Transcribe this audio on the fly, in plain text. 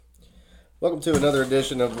Welcome to another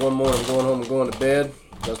edition of One Morning Going Home and Going to Bed.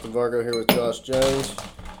 Justin Vargo here with Josh Jones.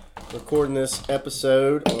 Recording this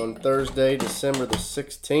episode on Thursday, December the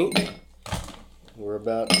 16th. We're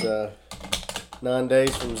about 9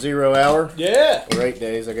 days from 0 hour. Yeah. Or 8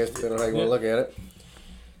 days, I guess, depending on how you want to look at it.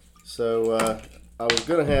 So, I was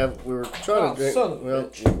going to have, we were trying to drink. Well,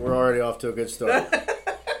 we're already off to a good start.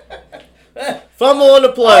 Fumble on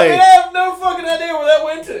the play. I have no fucking idea where that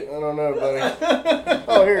went to. I don't know, buddy.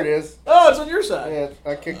 Oh, here it is. Oh, it's on your side. Yeah,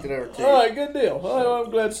 I kicked it over to you. All right, good deal. I'm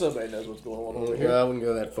glad somebody knows what's going on over here. Yeah, I wouldn't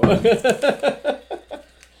go that far.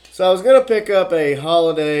 So I was going to pick up a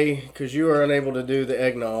holiday because you were unable to do the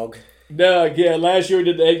eggnog. No, yeah, last year we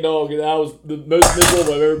did the eggnog and I was the most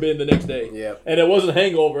miserable I've ever been the next day. Yeah. And it wasn't a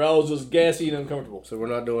hangover. I was just gassy and uncomfortable. So we're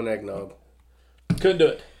not doing eggnog. Couldn't do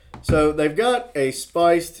it. So they've got a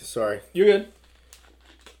spiced, You're good.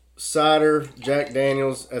 cider Jack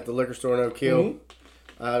Daniels at the liquor store in Oak Hill. Mm-hmm.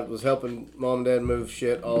 I was helping Mom and Dad move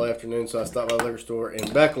shit all afternoon, so I stopped by the liquor store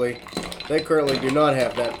in Beckley. They currently do not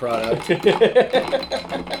have that product.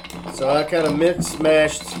 So I kind of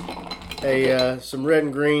smashed some red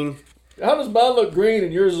and green. How does mine look green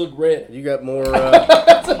and yours look red? You got more.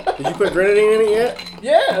 Did you put grenadine in it yet?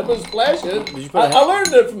 Yeah, I put a splash in it. Did you put I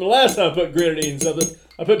learned it from the last time I put grenadine in something.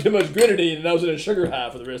 I put too much grenadine and I was in a sugar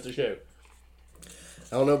high for the rest of the show.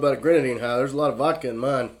 I don't know about a grenadine high. There's a lot of vodka in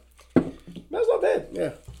mine. That's not bad.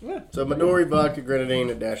 Yeah. Yeah. So Midori, vodka, grenadine,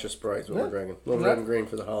 a dash of Sprite is what we're drinking. A little red and green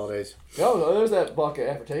for the holidays. Oh, there's that vodka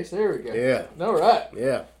aftertaste. There we go. Yeah. All right.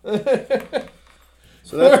 Yeah.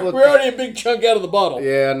 So that's what. We're already a big chunk out of the bottle.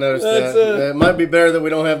 Yeah, I noticed that. It might be better that we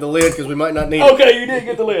don't have the lid because we might not need it. Okay, you did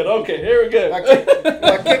get the lid. Okay, here we go. I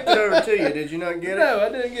kicked it over to you. Did you not get it? No, I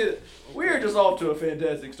didn't get it. We're just off to a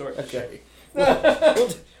fantastic start. Okay.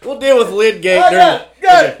 We'll deal with lid gate. Got it.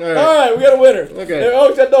 Okay, All right, we got a winner. Okay. Oh,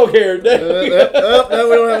 it's that dog hair. No, we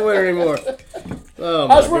don't have a winner anymore. Oh,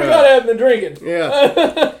 my I swear to God. God, I haven't been drinking. Yeah.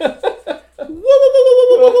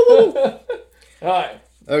 All right.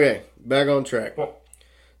 Okay, back on track.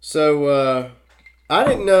 So, I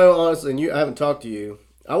didn't know, honestly, and I haven't talked to you.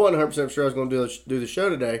 I wasn't 100% sure I was going to do the show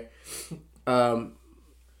today. I've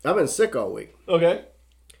been sick all week. Okay.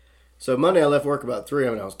 So, Monday I left work about 3.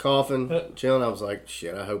 I was coughing, chilling. I was like,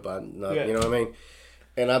 shit, I hope I'm not, you know what I mean?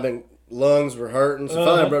 And lungs were hurting. So,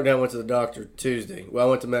 finally I broke down and went to the doctor Tuesday. Well, I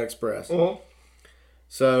went to MedExpress.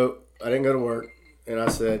 So, I didn't go to work. And I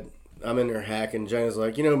said, I'm in there hacking. Jana's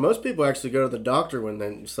like, most people actually go to the doctor when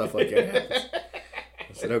then stuff like that happens.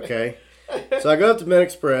 I said, okay. So I go up to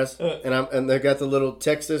MedExpress, and they've got the little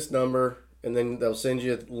text this number, and then they'll send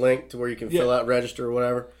you a link to where you can fill out, register, or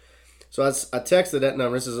whatever. So I texted that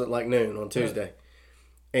number. This is at like noon on Tuesday.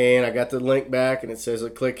 And I got the link back, and it says,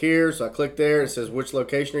 click here. So I clicked there. It says, which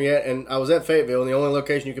location are you at? And I was at Fayetteville, and the only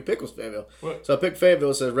location you could pick was Fayetteville. What? So I picked Fayetteville.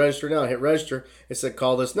 It says, register now. I hit register. It said,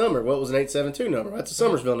 call this number. Well, it was an 872 number. That's a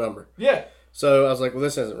Summersville number. Yeah. So I was like, well,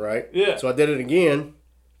 this isn't right. Yeah. So I did it again.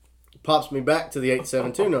 Pops me back to the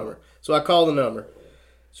 872 number. So I call the number.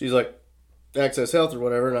 She's like, Access Health or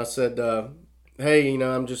whatever. And I said, hey,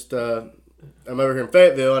 I'm just, I'm over here in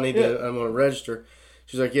Fayetteville. I'm going to register.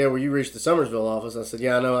 She's like, yeah, well, you reached the Summersville office. I said,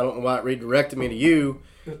 yeah, I know. I don't know why it redirected me to you,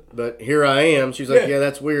 but here I am. She's like, yeah,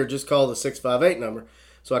 that's weird. Just call the 658 number.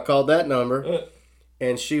 So I called that number.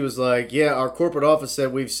 And she was like, yeah, our corporate office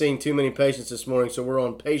said we've seen too many patients this morning, so we're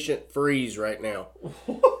on patient freeze right now.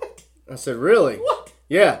 What? I said, really? What?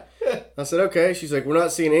 Yeah. I said, okay. She's like, we're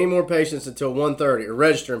not seeing any more patients until 1:30, or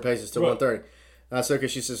registering patients till 1:30. I said, okay.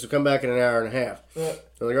 She says, so come back in an hour and a half. So I was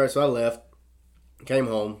like, all right. So I left, came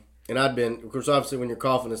home, and I'd been, of course, obviously when you're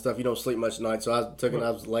coughing and stuff, you don't sleep much at night. So I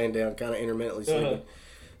was laying down, kind of intermittently sleeping.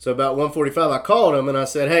 So about 1:45, I called them and I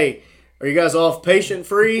said, hey, are you guys off patient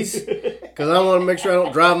freeze? Because I want to make sure I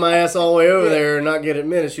don't drive my ass all the way over there and not get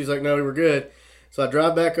admitted. She's like, no, we're good. So I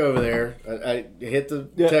drive back over there. I hit the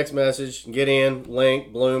text message, get in,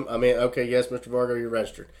 link, bloom. Okay, yes, Mr. Vargo, you're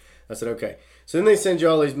registered. I said, okay. So then they send you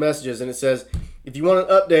all these messages, and it says, if you want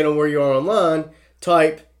an update on where you are online,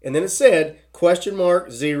 type, and then it said, $0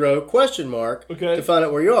 to find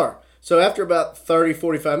out where you are. So after about 30,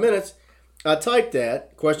 45 minutes, I typed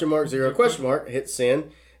that, $0, hit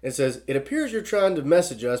send. It says, it appears you're trying to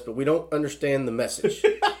message us, but we don't understand the message.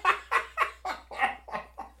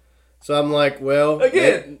 So I'm like, well...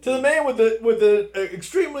 Again, to the man with the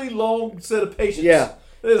extremely long set of patience. Yeah.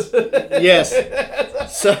 Yes.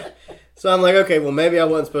 So I'm like, okay, well, maybe I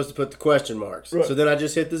wasn't supposed to put the question marks. Right. So then I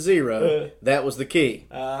just hit the 0. That was the key.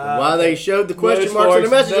 Why they showed the question marks in the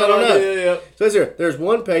message, I don't know. Yeah. So it's here. There's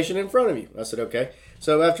one patient in front of you. I said, okay.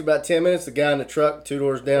 So after about 10 minutes, the guy in the truck 2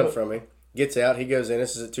 doors down from me gets out. He goes in.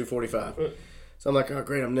 This is at 2:45. So I'm like, oh,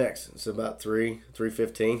 great, I'm next. It's about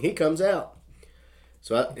 3:15. He comes out.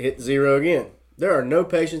 So I hit 0 again. There are no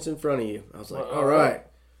patients in front of you. I was like, all right,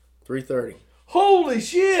 3:30. Holy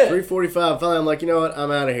shit! 3:45. Finally, I'm like, you know what? I'm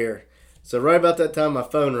out of here. So right about that time, my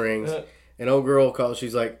phone rings. An old girl calls.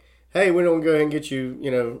 She's like, hey, we don't go ahead and get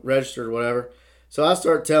you, registered or whatever. So I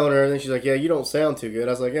start telling her, and then she's like, yeah, you don't sound too good.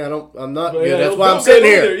 I was like, yeah, I'm not good. That's why I'm sitting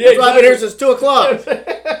here. That's why I've been here since 2 o'clock.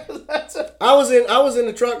 I was in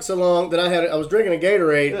the truck so long that I was drinking a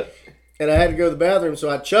Gatorade, and I had to go to the bathroom, so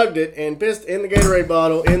I chugged it and pissed in the Gatorade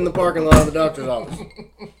bottle in the parking lot of the doctor's office.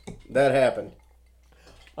 That happened.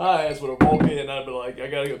 I asked when I walk in, and I'd be like, I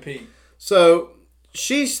gotta go pee. So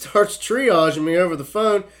she starts triaging me over the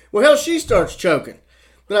phone. Well, hell, she starts choking.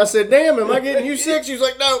 And I said, damn, am I getting you sick? She was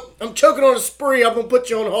like, no, I'm choking on a spree. I'm going to put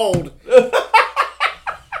you on hold.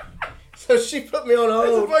 So she put me on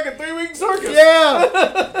hold. It's a fucking 3-week circus.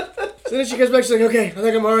 Yeah. So then she comes back. She's like, okay, I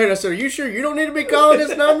think I'm all right. I said, are you sure you don't need to be calling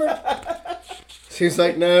this number? She's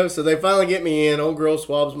like, no. So they finally get me in. Old girl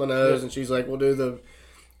swabs my nose, and she's like, we'll do the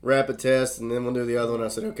rapid test, and then we'll do the other one. I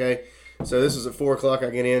said, okay. So this is at 4 o'clock. I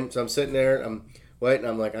get in. So I'm sitting there. I'm waiting.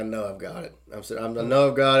 I'm like, I know I've got it. I know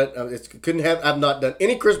I've got it. I've not done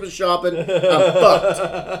any Christmas shopping. I'm fucked.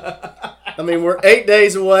 I mean, we're 8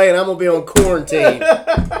 days away, and I'm going to be on quarantine.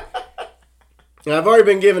 And I've already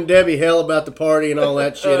been giving Debbie hell about the party and all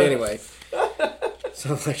that shit anyway. So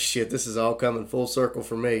I'm like, shit, this is all coming full circle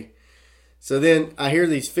for me. So then I hear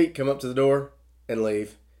these feet come up to the door and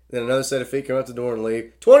leave. Then another set of feet come up to the door and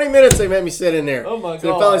leave. 20 minutes they made me sit in there. Oh, my God. So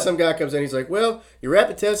then finally some guy comes in. He's like, well, your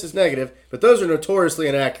rapid test is negative, but those are notoriously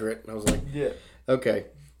inaccurate. And I was like, yeah. Okay.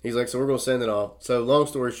 He's like, so we're going to send it off. So long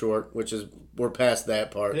story short, we're past that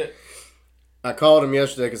part. Yeah. I called him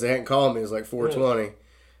yesterday because they hadn't called me. It was like 4:20. Yeah.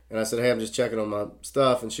 And I said, hey, I'm just checking on my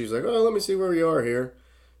stuff. And she was like, oh, let me see where you are here.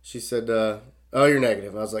 She said, oh, you're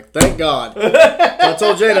negative. I was like, thank God. I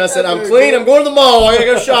told Jada, I said, I'm clean. I'm going to the mall. I got to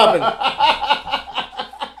go shopping.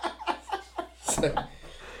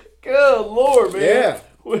 Good Lord, man. Yeah.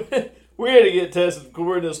 We had to get tested because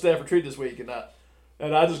we're in a staff retreat this week. And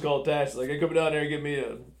I just called Tash. Like, come down there and give me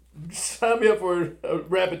sign me up for a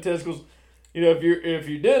rapid test because, if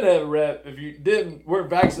you didn't have if you weren't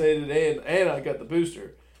vaccinated and I got the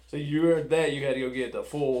booster, so you earned that, you had to go get the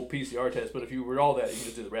full PCR test. But if you were all that, you could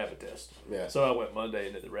just do the rapid test. Yeah. So I went Monday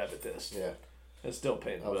and did the rapid test. Yeah. It's still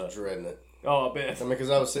painful. I was dreading it. Oh, I bet. I mean, because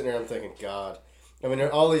I was sitting there, I'm thinking, God. I mean, there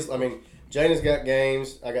are all these. I mean, Jana's got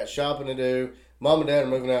games. I got shopping to do. Mom and Dad are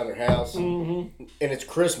moving out of their house, and it's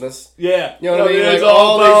Christmas. Yeah, you know what I mean. Like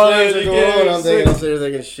all these things are going on. I'm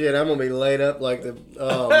thinking, shit, I'm gonna be laid up like the.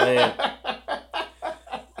 Oh man.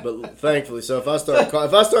 But thankfully, so if I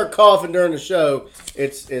start coughing during the show,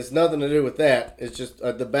 it's nothing to do with that. It's just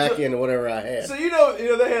the back end of whatever I had. So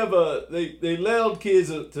they have they allowed kids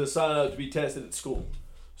to sign up to be tested at school.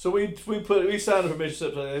 So we signed up for mission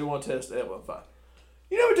slips. They want to test everyone. Fine.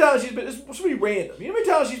 You know how many times she's been? It's supposed to be random. You know how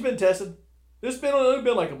many times she's been tested? It's only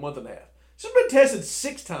been like a month and a half. She's been tested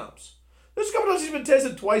 6 times. There's a couple times she's been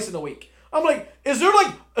tested twice in a week. I'm like, is there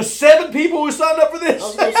like 7 people who signed up for this? I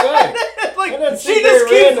was going to say. Like, she just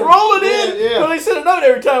keeps rolling in. Yeah. Well, they sent a note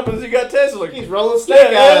every time when she got tested. Like, he's rolling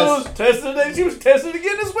snake eyes. She was tested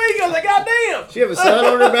again this week. I was like, God damn. She have a sign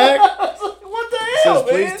on her back? I was like, what the hell,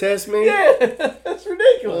 man? Please test me? Yeah, that's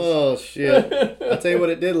ridiculous. Oh, shit. I'll tell you what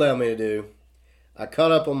it did allow me to do. I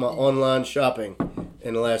caught up on my online shopping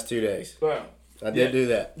in the last 2 days. Wow. I did do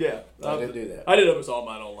that. Yeah. I did do that. I did almost all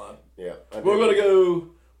mine online. Yeah. We're going to go...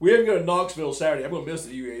 We have to go to Knoxville Saturday. I'm going to miss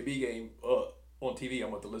the UAB game on TV. I'm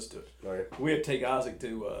going to listen to it. Okay. We have to take Isaac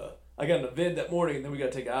to... I got an event that morning, and then we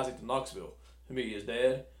got to take Isaac to Knoxville to meet his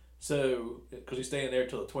dad. So, because he's staying there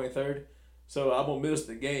till the 23rd. So, I'm going to miss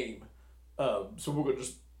the game. So, we're going to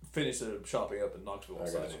just finish the shopping up in Knoxville on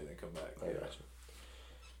Saturday and then come back.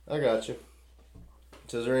 I got you.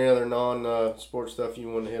 So, is there any other non-sports stuff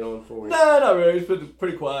you want to hit on for me? No, not really. It's been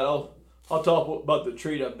pretty quiet. I'll talk about the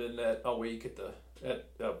treat I've been at all week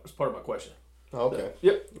as part of my question. Okay. So,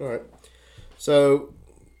 yep. All right. So,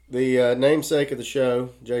 the namesake of the show,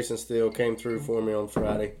 Jason Steele, came through for me on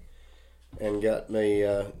Friday and got me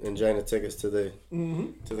and Jana tickets to the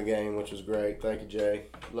game, which was great. Thank you, Jay.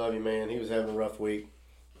 Love you, man. He was having a rough week,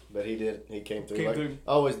 but he did. He came through.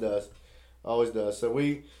 Always does. So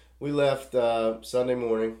we left Sunday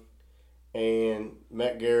morning and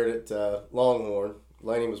met Garrett at Longhorn.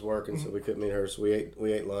 Lainey was working, so we couldn't meet her, so we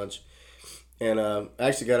ate lunch. And I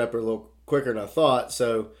actually got up there a little quicker than I thought,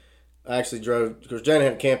 so I actually drove, because Jana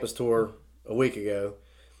had a campus tour a week ago,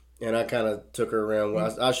 and I kind of took her around.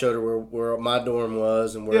 I showed her where my dorm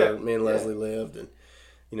was and where me and Leslie lived,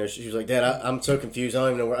 you know, she was like, Dad, I'm so confused. I don't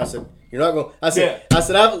even know where. I said, you're not going. I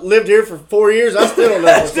said, I've lived here for 4 years. I still don't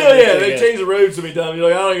know. They change the roads so many times. You're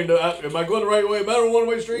like, I don't even know. Am I going the right way? Am I on a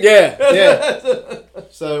one-way street? Yeah.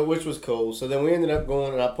 So, which was cool. So then we ended up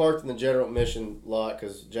going, and I parked in the general admission lot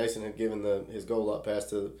because Jason had given his gold lot pass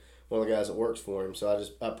to one of the guys that works for him. So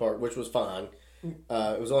I parked, which was fine.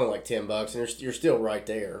 It was only like $10, and you're still right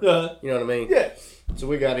there. You know what I mean? Yeah. So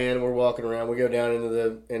we got in, we're walking around. We go down into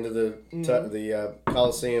the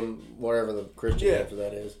Coliseum, wherever the Christian after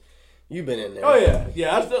that is. You've been in there. Oh yeah,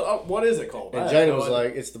 yeah. I still. What is it called? And Jana was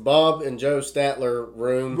like, "It's the Bob and Joe Statler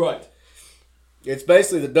room." Right. It's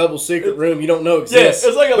basically the double secret room you don't know exists. Yeah,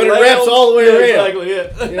 it's like a but lounge. It wraps all the way around. Exactly.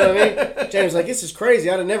 Yeah. You know what I mean? Jana was like, "This is crazy.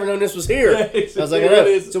 I'd have never known this was here." Yeah, I was like, "I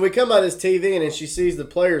know." So we come by this TV and then she sees the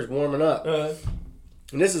players warming up, and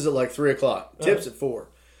this is at like 3:00. Tips at 4.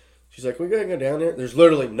 She's like, "We gotta go down there." There's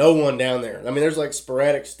literally no one down there. I mean, there's like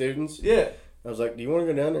sporadic students. Yeah. I was like, "Do you want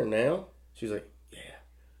to go down there now?" She's like, "Yeah."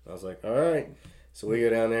 I was like, "All right." So we go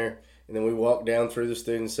down there, and then we walk down through the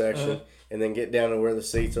student section, and then get down to where the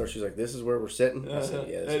seats are. She's like, "This is where we're sitting?" I said,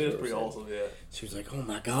 "Yeah, this is pretty awesome." Yeah. She was like, "Oh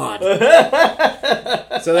my God!"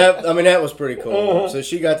 So that was pretty cool. So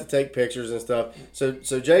she got to take pictures and stuff.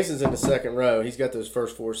 So Jason's in the second row. He's got those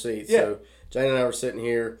first 4 seats. Yeah. So Jane and I were sitting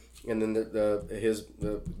here, and then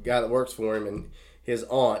the guy that works for him and his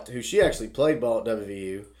aunt, who she actually played ball at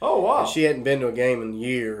WVU. Oh wow! And she hadn't been to a game in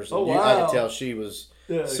years. Oh and wow! I could tell she was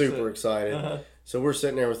super excited. So we're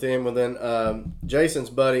sitting there with him, and then Jason's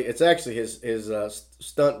buddy. It's actually his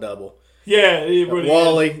stunt double. Yeah, he really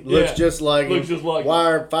Wally looks just like him. Looks just like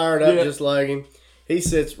fired up just like him. He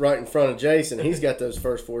sits right in front of Jason. He's got those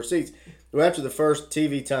first 4 seats. Well, after the first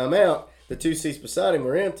TV timeout, the 2 seats beside him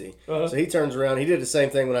were empty. So he turns around. He did the same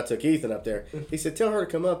thing when I took Ethan up there. He said, "Tell her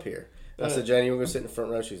to come up here." I said, "Janie, you want to go sit in the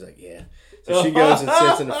front row?" She's like, "Yeah." So she goes and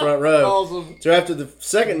sits in the front row. Awesome. So after the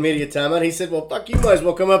second media timeout, he said, "Well, fuck, you might as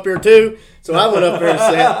well come up here too." So I went up there and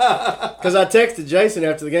sat. Because I texted Jason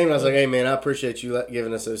after the game, and I was like, "Hey, man, I appreciate you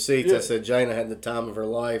giving us those seats." I said, "Jana had the time of her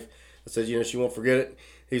life." I said, she won't forget it.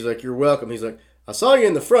 He's like, "You're welcome." He's like, "I saw you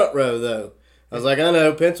in the front row, though." I was like, "I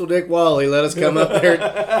know, Pencil Dick Wally let us come up there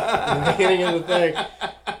at the beginning of the thing."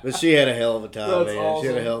 But she had a hell of a time, man. Awesome. She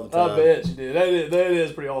had a hell of a time. I bet she did. That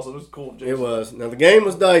is pretty awesome. It was cool, Jason. It was. Now, the game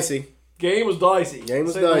was dicey. Game was dicey.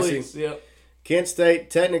 Yep. Kent State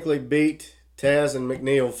technically beat Taz and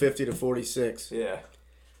McNeil 50-46. Yeah.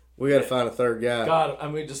 We got to find a third guy. God, I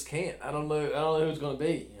mean, we just can't. I don't know who it's going to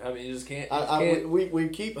be. I mean, you just can't. We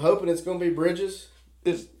keep hoping it's going to be Bridges,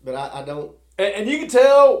 but I don't. And you can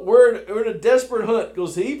tell we're in a desperate hunt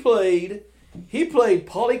because he played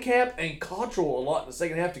Polycap and Cottrell a lot in the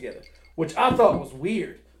second half together, which I thought was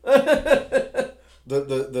weird. The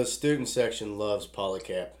student section loves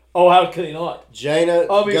Polycap. Oh, how could he not? Jana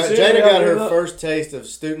got her first taste of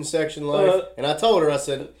student section life, and I told her, I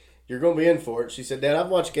said, "You're going to be in for it." She said, "Dad, I've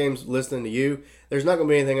watched games listening to you. There's not going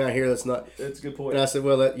to be anything I hear that's not." That's a good point. And I said,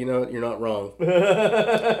 "Well, you're not wrong."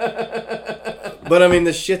 But I mean,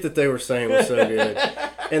 the shit that they were saying was so good.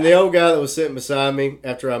 And the old guy that was sitting beside me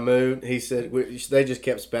after I moved, he said they just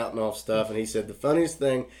kept spouting off stuff, and he said the funniest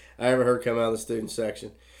thing I ever heard come out of the student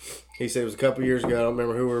section. He said it was a couple years ago. I don't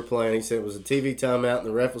remember who we were playing. He said it was a TV timeout, and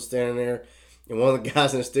the ref was standing there. And one of the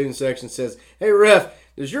guys in the student section says, "Hey, ref,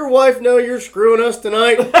 does your wife know you're screwing us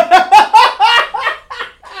tonight?"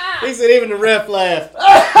 He said even the ref laughed.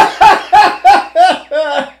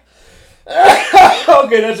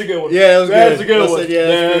 Okay, that's a good one. Yeah, that was good. That's a good one. Said,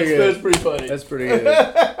 yeah, that's pretty funny. That's pretty good.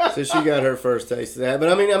 So she got her first taste of that. But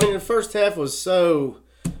I mean, the first half was so.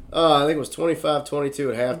 I think it was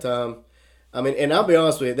 25-22 at halftime. I mean, and I'll be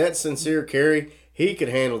honest with you, that Sincere carry, he could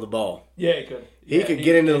handle the ball. Yeah, he could. He could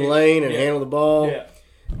get into the lane and handle the ball. Yeah.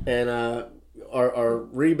 And our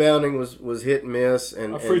rebounding was hit and miss,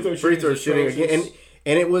 and free throw shooting again.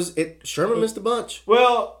 And Sherman missed a bunch.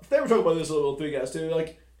 Well, they were talking about this a little three guys too.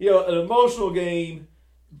 Like, an emotional game.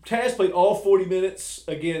 Taz played all 40 minutes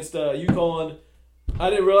against UConn. I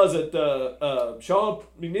didn't realize that Sean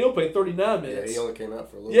McNeil played 39 minutes. Yeah, he only came out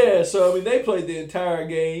for a little bit. bit. So, I mean, they played the entire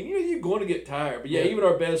game. You're going to get tired. But, even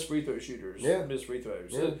our best free throw shooters missed free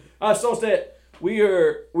throws. Yeah. So, I saw that we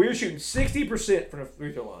are shooting 60% from the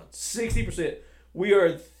free throw line. 60%. We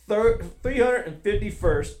are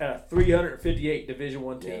 351st out of 358 Division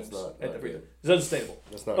I teams at the free throw. It's unsustainable.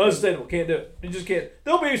 That's not unsustainable. Can't do it. You just can't.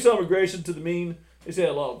 There'll be some regression to the mean. They say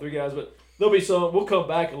a lot of 3 guys, but there'll be some. We'll come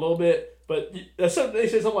back a little bit. But that's something they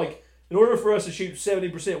say something like, in order for us to shoot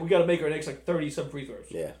 70%, we got to make our next 30-some free throws.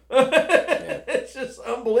 Yeah. It's just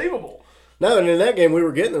unbelievable. No, and in that game we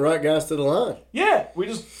were getting the right guys to the line. Yeah, we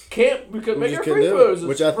couldn't make our free do throws. it.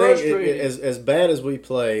 Which I think, as bad as we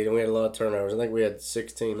played, and we had a lot of turnovers. I think we had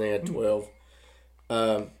 16, they had 12.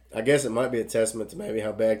 I guess it might be a testament to maybe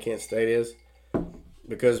how bad Kent State is.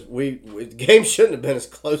 Because the game shouldn't have been as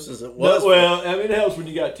close as it was. No, well, I mean, it helps when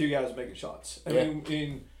you got two guys making shots. I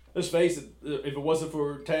mean, let's face it, if it wasn't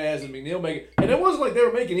for Taz and McNeil making... And it wasn't like they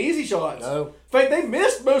were making easy shots. No. In fact, they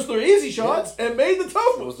missed most of their easy shots and made the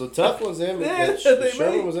tough ones. It was the tough ones in.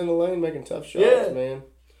 Sherman was in the lane making tough shots, man.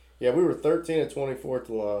 Yeah, we were 13 of 24 at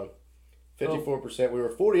the line. 54%. We were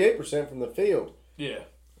 48% from the field. Yeah.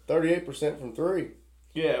 38% from three.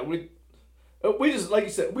 Yeah, we just, like you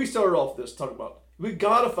said, we started off this talking about... We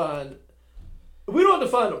got to find... We don't have to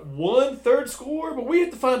find one third scorer, but we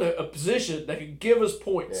have to find a position that can give us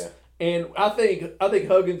points. Yeah. And I think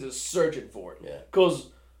Huggins is searching for it. Yeah.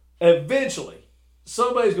 Because eventually,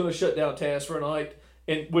 somebody's going to shut down Taz for a night,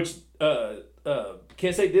 and which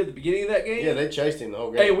Kent State did at the beginning of that game. Yeah, they chased him the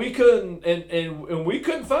whole game. And we couldn't, and we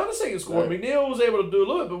couldn't find a second scorer. Right. McNeil was able to do a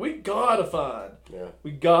little bit, but we got to find. Yeah.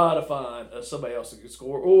 We got to find somebody else that could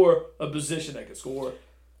score or a position that could score.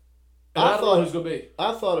 And I don't know who's going to be.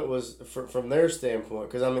 I thought it was from their standpoint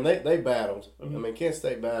because, I mean, they battled. Mm-hmm. I mean, Kent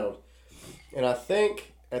State battled. And I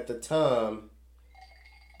think at the time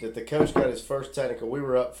that the coach got his first technical, we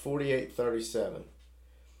were up 48-37.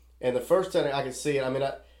 And the first technical, I could see it. I mean,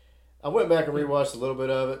 I went back and rewatched a little bit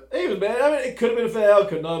of it. It was bad. I mean, it could have been a foul,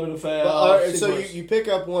 could not have been a foul. Well, so you pick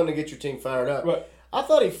up one to get your team fired up. Right. I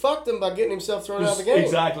thought he fucked him by getting himself thrown out of the game.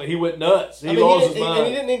 Exactly. He went nuts. He lost his mind. And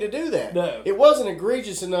he didn't need to do that. No. It wasn't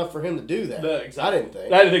egregious enough for him to do that. No, exactly. I didn't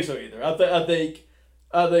think. I didn't think so either. I think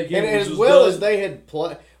he and was as well done. as they had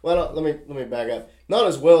played. Well, let me back up. Not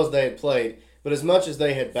as well as they had played, but as much as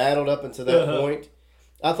they had battled up until that point,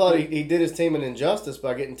 I thought he did his team an injustice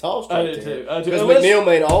by getting tossed. I did too. Because McNeil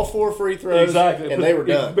made all 4 free throws, exactly, and they were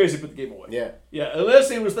done. He basically put the game away. Yeah, yeah.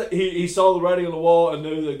 Unless he was he saw the writing on the wall and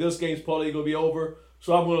knew that this game's probably going to be over,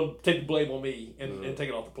 so I'm going to take the blame on me and take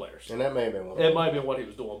it off the players. And that may have been what it might have been what he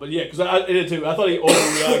was doing, but yeah, because I did too. I thought he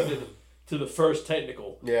overreacted to the first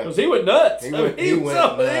technical. Yeah, because he went nuts. He went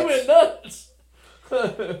nuts.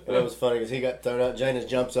 And it was funny because he got thrown out. Janice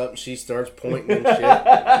jumps up and she starts pointing and shit. And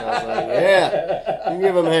I was like, yeah, you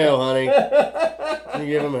give him hell, honey. You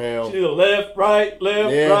give him hell. She did left, right,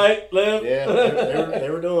 left. Yeah, they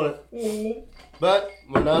were doing it. Mm-hmm. But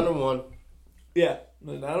we're 9-1. Yeah,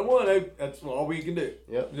 9-1. That's all we can do.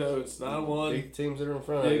 Yep. So it's 9-1. Big teams that are in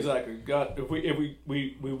front of us. Exactly. If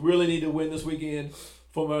we really need to win this weekend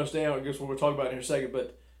from us down. I guess we'll talk about it in a second.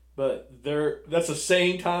 But that's the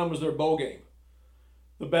same time as their bowl game.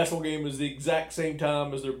 The basketball game is the exact same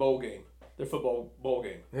time as their bowl game, their football bowl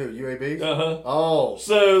game. Who, UAB? Uh-huh. Oh.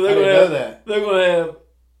 So they're going to have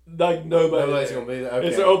like nobody. Nobody's going to be there. Okay.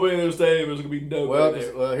 It's the opening of the stadium. There's going to be nobody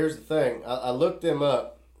there. Well, here's the thing. I looked them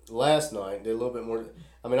up last night. Did a little bit more.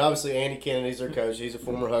 I mean, obviously Andy Kennedy's their coach. He's a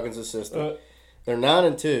former Huggins assistant. They're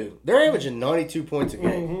 9-2. They're averaging 92 points a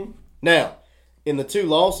game. Mm-hmm. Now, in the 2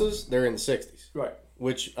 losses, they're in the 60s. Right.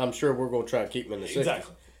 Which I'm sure we're going to try to keep them in the 60s.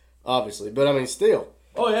 Exactly. Obviously, but I mean, still.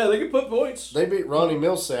 Oh yeah, they can put points. They beat Ronnie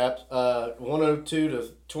Millsap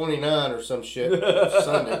 102-29 or some shit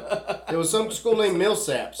Sunday. There was some school named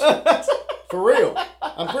Millsaps. For real.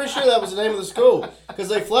 I'm pretty sure that was the name of the school. Because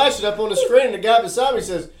they flashed it up on the screen and the guy beside me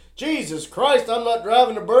says, Jesus Christ, I'm not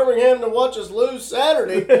driving to Birmingham to watch us lose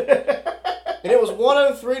Saturday. And it was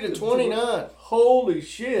 103-29. Holy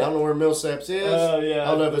shit. I don't know where Millsaps is. Yeah. I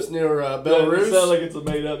don't know if it's near Belarus. It sounds like it's a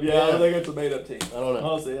made-up. Yeah, I think it's a made-up team. I don't know.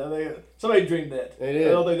 Honestly, I think somebody dreamed that. They did.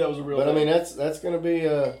 I don't think that was a real But, thing. I mean, that's going to be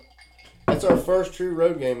that's our first true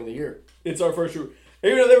road game of the year. It's our first true.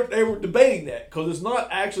 Even though they were debating that because it's not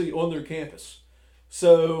actually on their campus.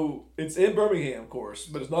 So it's in Birmingham, of course,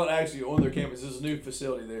 but it's not actually on their campus. It's a new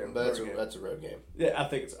facility there. That's a road game. Yeah, I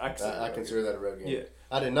think it's. I consider that a road game. Yeah.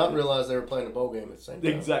 I did not realize they were playing the bowl game at the same time.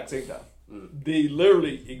 The exact same time. The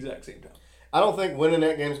literally exact same time. I don't think winning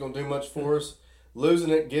that game is going to do much for us. Losing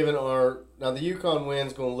it, given now the UConn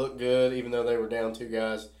win's going to look good, even though they were down 2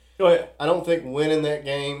 guys. Oh yeah. I don't think winning that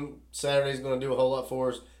game Saturday is going to do a whole lot for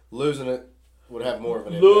us. Losing it would have more of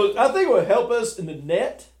an impact. I think it would help us in the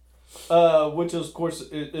net, which is, of course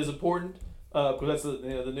is important because that's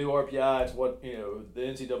the new RPI. It's what the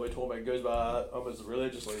NCAA tournament goes by almost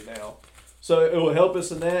religiously now. So it will help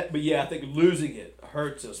us in that, but yeah, I think losing it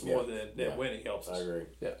hurts us more than winning helps us. I agree.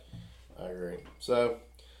 Yeah, I agree. So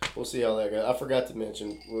we'll see how that goes. I forgot to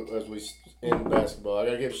mention as we end basketball, I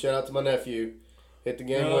got to give a shout out to my nephew. Hit the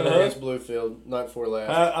game winner against Bluefield night before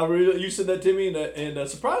last. You sent that to me, and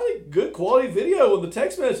surprisingly good quality video on the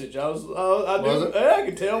text message. I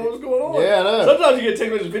could tell what was going on. Yeah, I know. Sometimes you get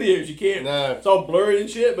text message videos, you can't. No. It's all blurry and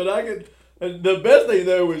shit, but I could. And the best thing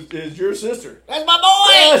though is your sister. That's my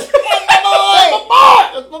boy.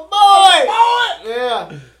 That's my boy.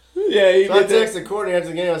 Yeah. Yeah. So I texted Courtney after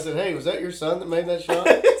the game. I said, "Hey, was that your son that made that shot?"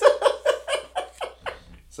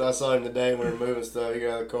 So I saw him today when we were moving stuff. He got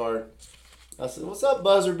out of the car. I said, "What's up,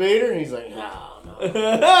 buzzer beater?" And he's like, "No."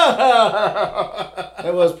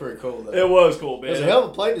 That was pretty cool, though. It was cool, man. It was a hell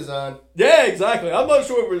of a play design. Yeah, exactly. I'm not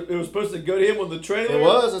sure it was supposed to go to him on the trailer. It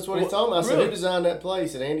was. That's what he told me. I said, really? "Who designed that play?" He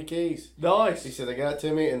said, "Andy Keys." Nice. He said, "They got it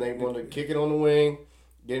to me, and they wanted to kick it on the wing,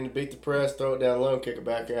 get him to beat the press, throw it down low, and kick it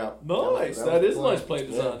back out." Nice. That is a nice play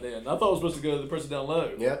design then. I thought it was supposed to go to the person down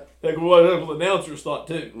low. Yeah. Like what the announcers thought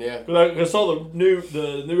too. Yeah. Because I saw the New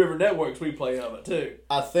River Networks replay of it too.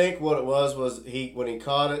 I think what it was when he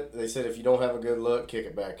caught it, they said if you don't have a good look, kick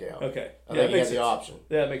it back out. Okay. I think he had the option.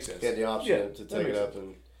 Yeah, that makes sense. He had the option to take it up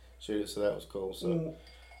and shoot it, so that was cool. So,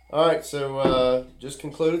 all right, so just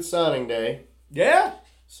concluded signing day. Yeah.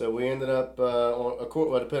 So we ended up on a court.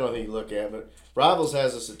 Well, depending on who you look at, but Rivals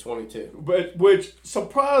has us at 22. But which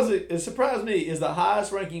surprised me is the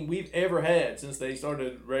highest ranking we've ever had since they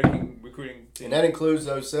started ranking recruiting teams. And that includes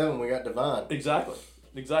 07. We got Devine. Exactly.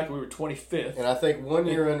 We were 25th. And I think 1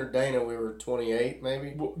 year under Dana we were 28,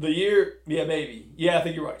 maybe. The year, yeah, maybe. Yeah, I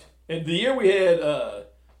think you're right. And the year we had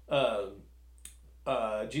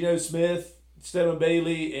Geno Smith, Stedman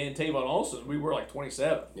Bailey, and Tavon Olsen, we were like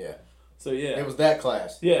 27. Yeah. So yeah, it was that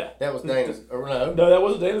class. Yeah, that was Dana's. Or no, that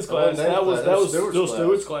wasn't Dana's class. That was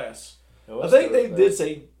Stewart's class. I think they did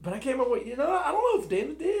say, but I can't remember what. I don't know if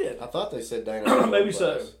Dana did. I thought they said Dana. Maybe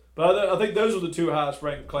so. But I think those were the two highest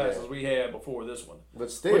ranked classes we had before this one.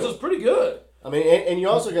 But still, which is pretty good. I mean, and you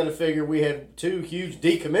also got to figure we had two huge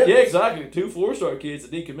decommitments. Yeah, exactly. 2 4-star kids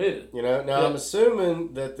that decommitted. Now I'm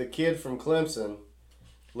assuming that the kid from Clemson,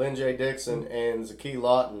 Lynn J. Dixon, and Zaki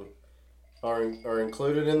Lawton are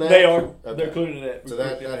included in that? They are. Okay. They're included in that. So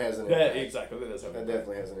that has an impact. Exactly. That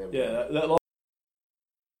definitely has an impact. Yeah, that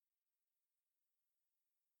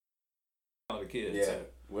the kids. Yeah. So.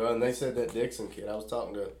 Well, and they said that Dixon kid. I was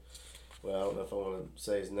talking to, I don't know if I want to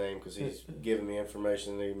say his name because he's giving me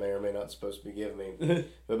information that he may or may not supposed to be giving me.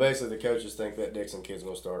 But basically, the coaches think that Dixon kid's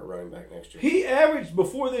going to start running back next year. He averaged,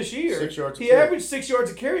 before this year, 6 yards he averaged 6 yards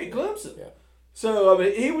a carry at Clemson. Yeah. So, I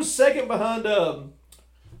mean, he was second behind,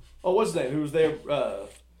 what's his name? Who was there?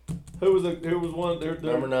 Who was one?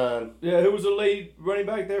 Number 9. Yeah, who was the lead running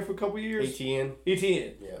back there for a couple of years? ETN.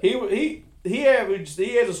 Yeah. He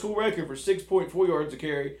has a school record for 6.4 yards a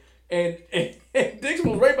carry, and Dixon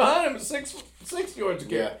was right behind him at 6 yards a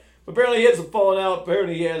carry. Yeah. But apparently he had some falling out.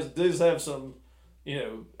 Apparently he does have some,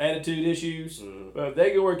 attitude issues. Mm-hmm. But if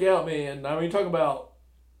they can work out, man, I mean, talk about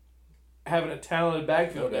having a talented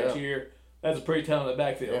backfield next year. That's a pretty talented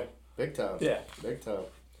backfield. Yeah, big time. Yeah. Big time.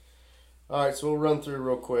 All right, so we'll run through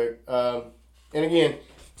real quick. And again,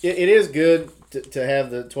 it is good to have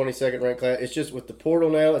the 22nd ranked class. It's just with the portal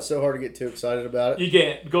now, it's so hard to get too excited about it. You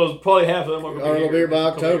can't, because probably half of them are going to be here by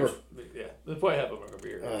October. Yeah, probably half of them are going to be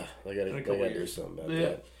here. They got to do something about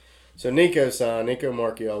that. So Nico signed, Nico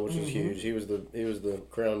Marchiol, which was huge. He was the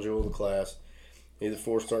crown jewel of the class. He's a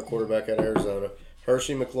 4-star quarterback out of Arizona.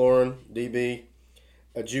 Hershey McLaurin, DB.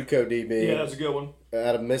 A JUCO DB. Yeah, that's a good one.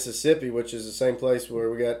 Out of Mississippi, which is the same place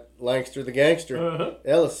where we got Langster the Gangster.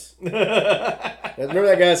 Ellis. Remember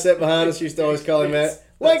that guy sat behind us? Used to always call him that.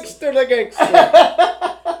 Langster the Gangster.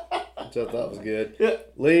 Which I thought was good. Yeah.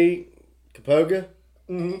 Lee Capoga.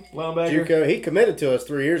 Mm-hmm. Linebacker. JUCO. He committed to us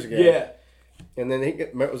 3 years ago. Yeah. And then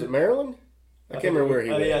was it Maryland? I can't remember where he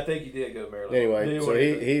went. Yeah, I think he did go to Maryland. Anyway, so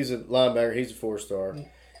he's a linebacker. He's a 4-star.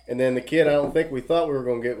 And then the kid I don't think we thought we were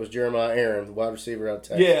going to get was Jeremiah Aaron, the wide receiver out of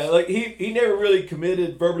Texas. Yeah, like he never really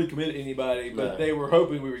verbally committed anybody, but they were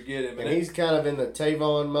hoping we would get him. And he's kind of in the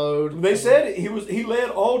Tavon mode. They said he led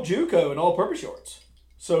all JUCO and all purpose yards.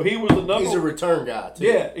 So he was the number. He's a return guy too.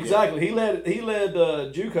 Yeah, exactly. Yeah. He led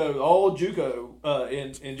JUCO, all JUCO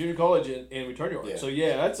in junior college and return yards.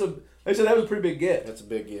 Yeah. So they said that was a pretty big get. That's a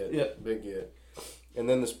big get. Yeah, big get. And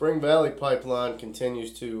then the Spring Valley pipeline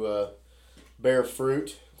continues to bear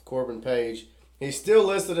fruit. Corbin Page. He's still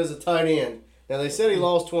listed as a tight end. Now, they said he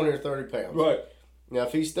lost 20 or 30 pounds. Right. Now,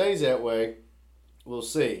 if he stays that way, we'll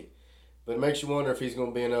see. But it makes you wonder if he's going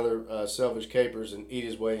to be another Selfish Capers and eat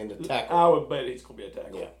his way into tackle. I would bet he's going to be a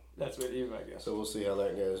tackle. Yeah. That's what you might guess. So we'll see how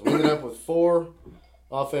that goes. We ended up with 4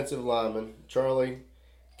 offensive linemen. Charlie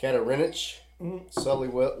Katarinich, Sully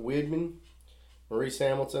Widman, Maurice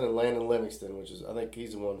Hamilton, and Landon Livingston, which is, I think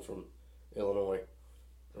he's the one from Illinois.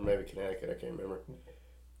 Or maybe maybe Connecticut. I can't remember.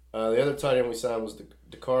 The other tight end we signed was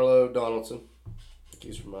DeCarlo Donaldson. I think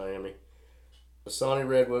he's from Miami. Asani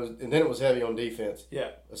Redwood, and then it was heavy on defense. Yeah.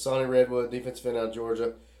 Asani Redwood, defensive end out of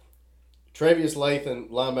Georgia. Travius Lathan,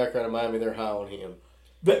 linebacker out of Miami, they're high on him.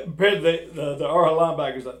 Compared to the our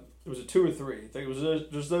linebackers, it was a 2 or 3. I think it was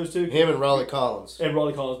just those two. Him and Raleigh Collins. And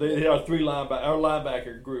Raleigh Collins. They are 3 linebackers. Our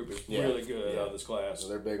linebacker group is really good out of this class. So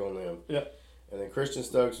they're big on them. Yeah. And then Christian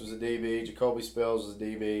Stokes was a DB. Jacoby Spells was a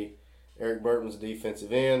DB. Eric Burton was a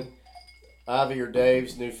defensive end. Ivy or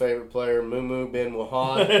Dave's new favorite player, Mumu Ben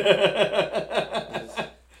Wahad.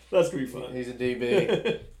 That's going to be fun. He's a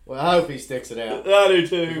DB. Well, I hope he sticks it out. I do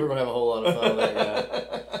too. We're going to have a whole lot of fun with that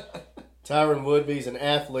guy. Tyron Woodby's an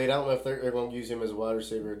athlete. I don't know if they're going to use him as a wide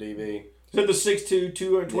receiver or DB. So the 6'2",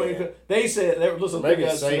 220. Yeah. They said, listen to the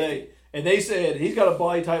guys today, and they said he's got a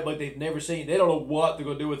body type like they've never seen. They don't know what they're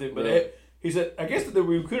going to do with him. But he said, I guess that they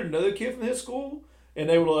recruited another kid from his school, and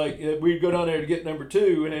they were like, we'd go down there to get number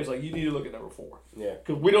 2, and they was like, you need to look at number 4. Yeah.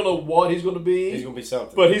 Because we don't know what he's going to be. He's going to be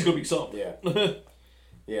something. But he's going to be something. Yeah.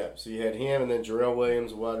 Yeah, so you had him, and then Jarrell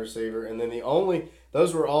Williams, a wide receiver, and then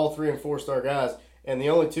those were all 3- and 4-star guys, and the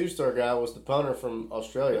only 2-star guy was the punter from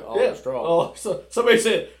Australia, Oliver Straw. Oh, so somebody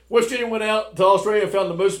said West Virginia went out to Australia and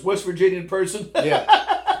found the most West Virginian person. Yeah.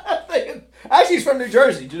 Actually, he's from New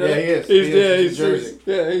Jersey. Do you know? Yeah, he is. He's Jersey.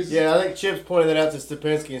 Yeah, I think Chips pointed that out to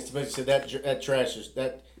Stupinski, and Stupinski said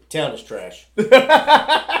that town is trash. with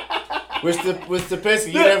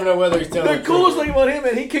Stupinski, you never know whether he's telling the truth. The coolest thing about him,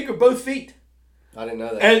 and he kicked with both feet. I didn't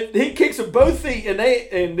know that. And he kicks with both feet, and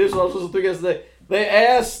this was also 3 guys today. They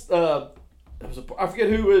asked, I forget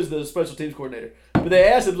who was the special teams coordinator, but they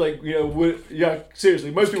asked him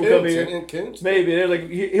seriously, most people come here, maybe they're like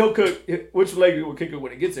he'll cook. Which leg will kick it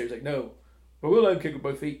when he gets there? He's like, no, but we'll let him kick with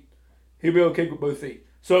both feet. He'll be able to kick with both feet.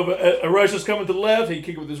 So if a rush is coming to the left, he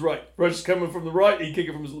kick it with his right. Rush is coming from the right, he kick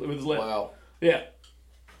it with his left. Wow. Yeah.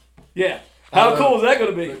 Yeah. How cool is that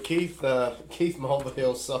going to be? Keith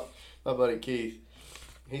Mulvihill saw my buddy Keith.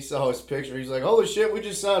 He saw his picture. He's like, "Holy shit, we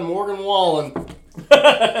just signed Morgan Wallen."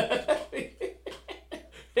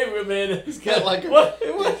 Man, he's got like I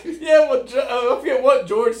forget what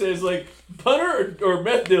George says, like punter or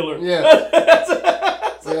meth dealer. Yeah.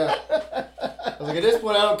 Yeah. I was like, at this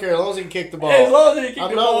point, I don't care as long as he can kick the ball. As long as he can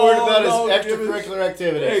kick the ball. I'm not worried about his extracurricular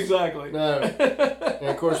activities. Exactly. No. And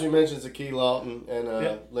of course, he mentions Akeem Lawton and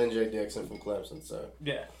Lynn J. Dixon from Clemson. So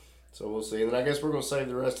yeah. So we'll see. And then I guess we're going to save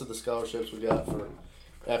the rest of the scholarships we got for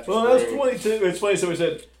after. Well, that's 22. It's funny. So we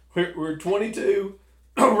said we're 22,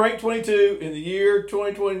 ranked 22 in the year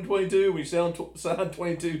 2022. We signed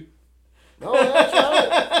 22. Oh, that's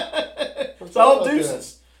right. It's all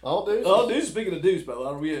deuces. All deuces. All deuces. Speaking of deuce, by the way, I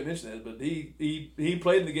don't know if we didn't mention that, but he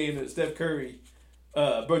played in the game that Steph Curry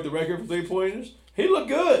broke the record for 3-pointers. He looked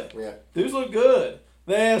good. Yeah. Dudes looked good.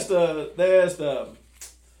 They asked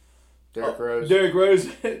Derrick Rose. Derrick Rose.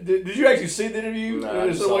 Did you actually see the interview? No, I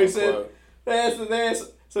what he said. They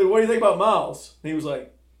asked. So what do you think about Miles? And he was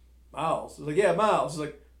like, Miles. I was like, yeah, Miles. He's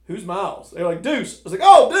like, who's Miles? They're like, Deuce. I was like,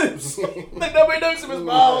 oh, Deuce. Like nobody knows him as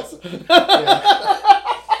Miles.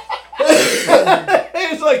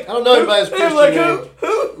 It's like, I don't know anybody's Christian like, name.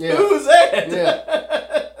 Who is that? Yeah.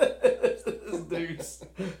 This Deuce.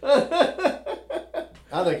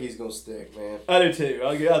 I think he's gonna stick, man. I do too.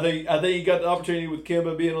 I think he got the opportunity with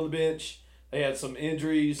Kemba being on the bench. They had some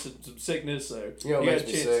injuries, some sickness, so you know, it makes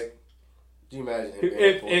me sick. Do you imagine him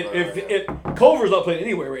if Culver's not playing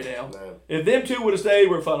anywhere right now? No. If them two would have stayed,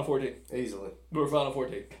 we're Final 14. Easily. We're Final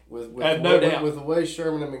 14. With I have no doubt. With the way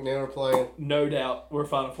Sherman and McNair are playing. No doubt. We're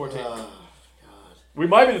Final 14. Oh, God. We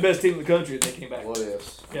might be the best team in the country if they came back. What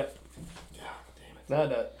ifs? Yep. God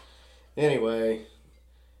damn it. No. Anyway.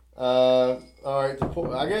 All right.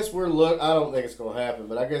 I guess I don't think it's going to happen,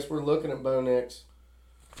 but I guess we're looking at Bo Nix.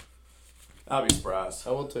 I'll be surprised.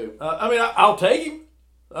 I will too. I'll take him.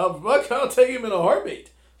 I'll take him in a heartbeat.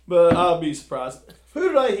 But I'll be surprised. Who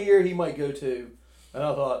did I hear he might go to? And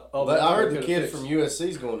I thought, I heard the kid from USC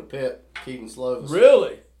is going to Pitt, Keaton Slovis.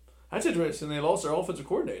 Really? That's interesting. They lost their offensive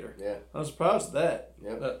coordinator. Yeah. I was surprised at that.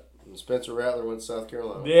 Yep. And Spencer Rattler went to South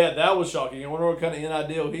Carolina. Yeah, that was shocking. I wonder what kind of NIL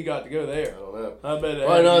deal he got to go there. I don't know. I bet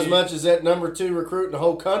probably not as much as that number 2 recruit in the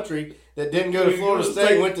whole country that didn't go to Florida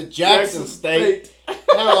State, went to Jackson State.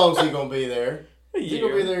 How long is he going to be there? A year. He's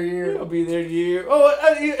going to be there a year. He'll be there a year.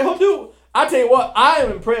 Oh, he'll do. I tell you what, I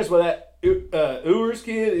am impressed with that Ewers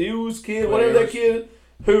kid, whatever that kid,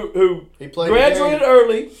 who he played graduated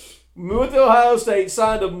early, moved to Ohio State,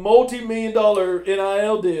 signed a multi-million-dollar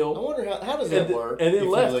NIL deal. I wonder how does that work and then if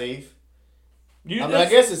left. you leave? I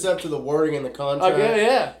guess it's up to the wording in the contract.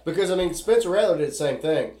 Yeah. Because, Spencer Rattler did the same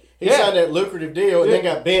thing. He signed that lucrative deal and then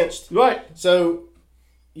got benched. Right. So,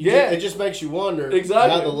 It just makes you wonder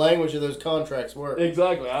how the language of those contracts work.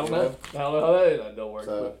 Exactly. I don't know. I don't know how that don't work.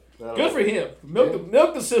 So, good for him.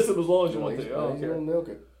 Milk the system as long as you want to. He's going to milk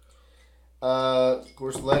it. Of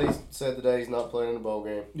course, Letty said today he's not playing in the bowl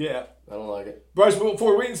game. Yeah. I don't like it. Bryce Ford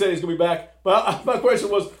Wheaton said he's going to be back. But my question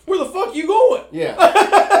was, where the fuck you going? Yeah.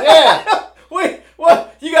 Yeah. Wait,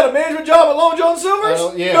 what? You got a management job at Long John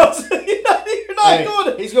Silver's? Yeah. You're not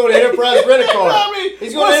going to. He's going to Enterprise Rent-A-Car.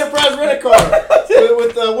 He's going to Enterprise Rent-A-Car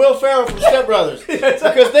with Will Ferrell from Step Brothers.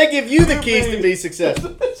 Because they give you the keys to be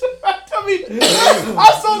successful. I mean,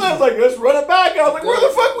 I saw that. I was like, let's run it back. I was like, where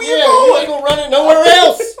the fuck were you going? You ain't going to run it nowhere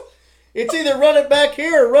else. It's either run it back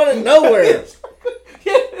here or run it nowhere.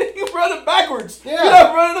 Yeah, you run it backwards. Yeah. You're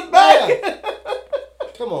not running it back. Yeah.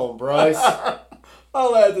 Come on, Bryce. I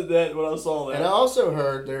laughed at that when I saw that. And I also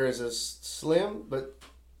heard there is a slim but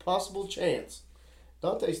possible chance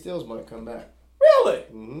Dante Stills might come back. Really?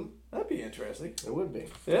 Mm-hmm. That'd be interesting. It would be.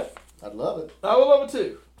 Yeah. I'd love it. I would love it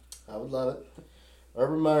too. I would love it.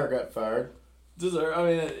 Urban Meyer got fired.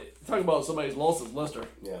 Talk about somebody's losses, Lester.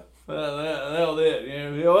 Yeah. That was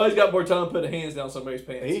it. He always got more time to put hands down somebody's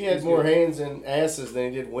pants. He had more hands and asses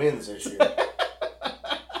than he did wins this year.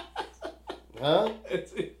 Huh?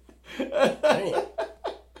 Damn.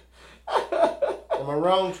 Am I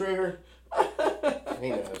wrong, Trigger? He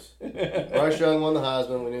knows. Bryce Young won the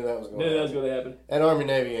Heisman. We knew that was going to happen. That was going to happen. That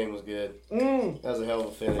Army-Navy game was good. That was a hell of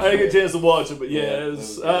a finish. I didn't get a chance to watch it, but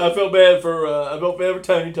I felt bad for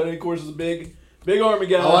Tony. Tony, of course, is a big Army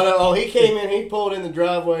guy. Oh, I know. Oh, he came in. He pulled in the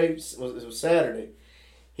driveway. It was Saturday.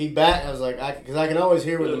 He backed. I was like, because I can always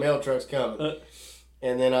hear when the mail truck's coming.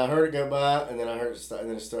 And then I heard it go by, and then I heard it start, and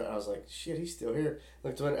then it started. I was like, shit, he's still here.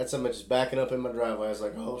 Looked at somebody just backing up in my driveway. I was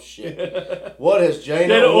like, oh shit, what has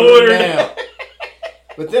Jana ordered now?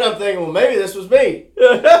 But then I'm thinking, well, maybe this was me.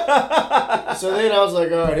 So then I was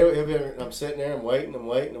like, all right, he'll be. I'm sitting there, I'm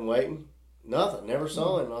waiting. Nothing. Never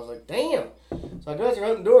saw him. I was like, damn. So I go out there,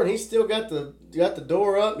 open the door, and he's still got the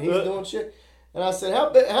door up, and he's doing shit. And I said, how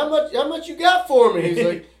much you got for me? He's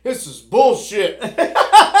like, this is bullshit. And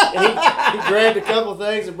he grabbed a couple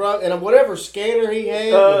things and brought, and whatever scanner he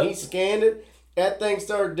had, when he scanned it, that thing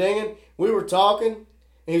started dinging. We were talking, and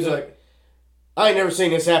he was like, I ain't never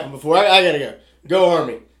seen this happen before. I gotta go. Go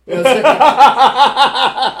Army. And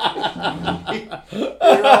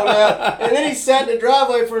then he sat in the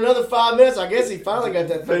driveway for another 5 minutes. I guess he finally got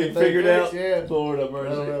that thing figured out. Yeah. Lord have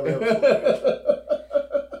mercy.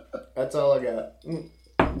 That's all I got.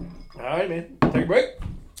 All right, man. Take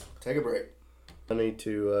a break. I need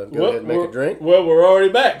to go ahead and make a drink. Well, we're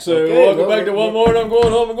already back, so welcome back to one more, and I'm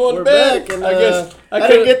going home and going to bed. Back, and I guess I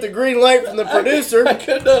didn't get the green light from the producer. I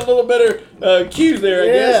could have done a little better cues there, I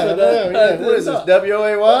guess. But, what is this,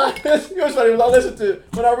 WOAY? It was funny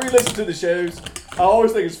when I re-listen to the shows. I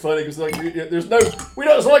always think it's funny because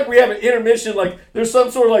it's like we have an intermission, like there's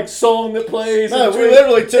some sort of like song that plays. No, we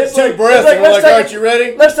literally took two breaths and we're like, aren't you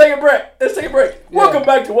ready? Let's take a break. Yeah. Welcome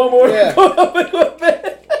back to one more. Yeah.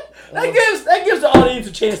 That gives the audience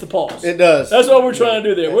a chance to pause. It does. That's what we're trying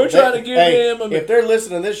to do there. We're trying to give them. If they're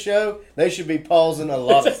listening to this show, they should be pausing a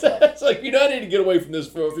lot of stuff. It's like, I need to get away from this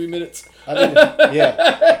for a few minutes. I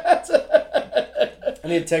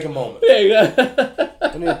need to take a moment.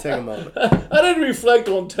 I need to take a moment. I need to reflect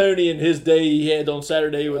on Tony and his day he had on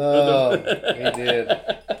Saturday. He did.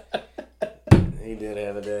 He did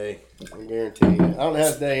have a day. I guarantee you. I don't know how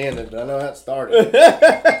his day ended, but I know how it started.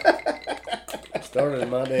 It started in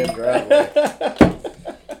my damn driveway.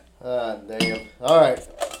 Ah, damn. All right.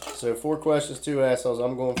 So 4 questions, 2 assholes.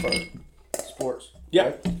 I'm going first. Sports.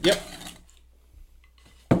 Yep. Right? Yep.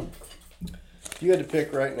 If you had to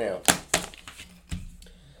pick right now,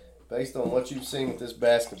 based on what you've seen with this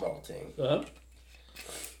basketball team.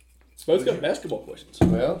 Supposed to have basketball questions.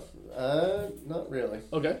 Well, not really.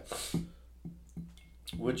 Okay.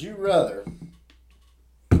 Would you rather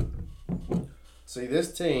see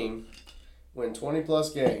this team win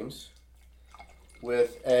 20-plus games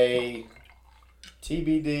with a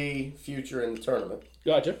TBD future in the tournament?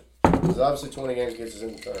 Gotcha. Because obviously 20 games gets us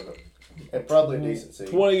in the tournament. And probably a decent seed.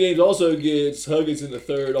 20 games also gets Huggins in the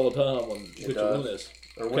third all the time when we win this.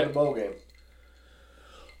 Or win a bowl game.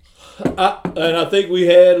 And I think we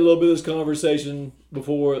had a little bit of this conversation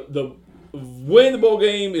before. Winning the bowl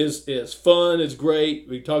game is fun. It's great.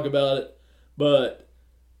 We talk about it. But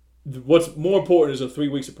what's more important is the 3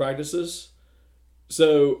 weeks of practices.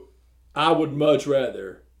 So I would much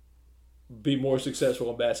rather be more successful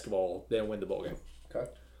in basketball than win the bowl game. Okay.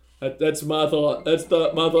 That's my thought. That's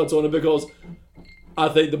my thoughts on it, because I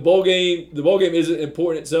think the bowl game isn't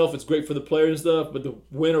important itself. It's great for the players and stuff, but the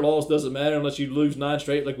win or loss doesn't matter unless you lose 9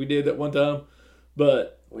 straight like we did that one time.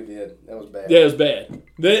 But we did. That was bad. Yeah, it was bad.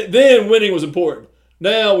 Then winning was important.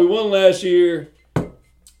 Now we won last year.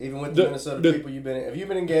 Even with the Minnesota people have you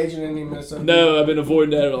been engaging in any Minnesota? No, people? I've been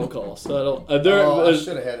avoiding that at all costs. I don't. I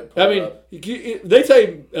should have had it. I mean, they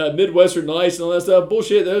say Midwestern nice and all that stuff.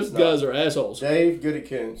 Bullshit. Those guys are assholes. Dave Goody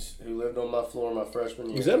Coons, who lived on my floor my freshman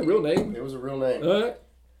year. Is that a real name? It was a real name. All right.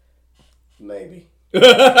 Maybe.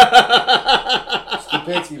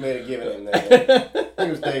 Stupinski may have given him that name. I think it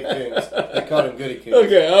was Dave Coons. They called him Goody Coons.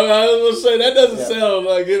 Okay, I was going to say, that doesn't sound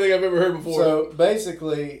like anything I've ever heard before. So,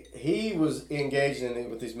 basically, he was engaged in it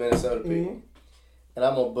with these Minnesota people. Mm-hmm. And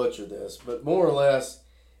I'm going to butcher this, but more or less,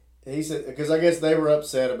 he said, because I guess they were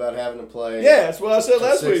upset about having to play. Yeah, that's what I said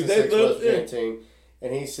last week. Team.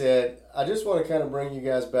 And he said, I just want to kind of bring you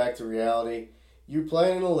guys back to reality. You're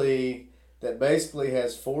playing in a league that basically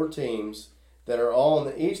has 4 teams that are all on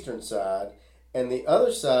the eastern side, and the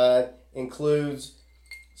other side includes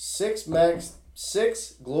 6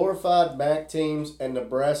 glorified MAC teams and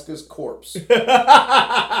Nebraska's corpse.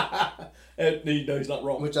 And he's not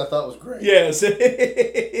wrong. Which I thought was great. Yes, he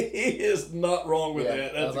is not wrong with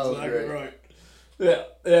that. That's exactly right. Yeah,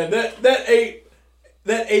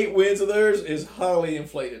 that 8 wins of theirs is highly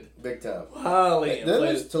inflated. Big time. Highly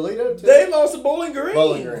inflated. Toledo too? They lost to Bowling Green.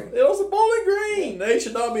 They lost to Bowling Green. They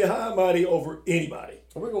should not be high and mighty over anybody.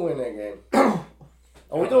 We're going to win that game.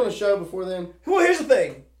 Are we doing a show before then? Well, here's the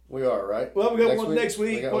thing. We are, right? Well, we got one next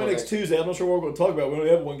week, probably next Tuesday. I'm not sure what we're going to talk about. We only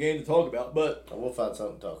have one game to talk about, but we'll find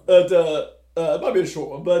something to talk about. But it might be a short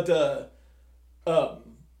one. But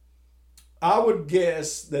I would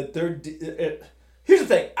guess that here's the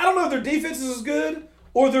thing. I don't know if their defense is as good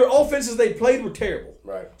or their offenses they played were terrible.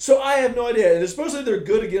 Right. So I have no idea. And supposedly they're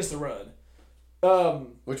good against the run.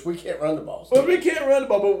 Which we can't run the balls. Well, we can't run the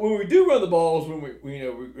ball, but when we do run the balls, we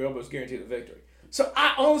almost guarantee the victory. So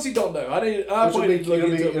I honestly don't know.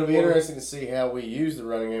 It'll be interesting to see how we use the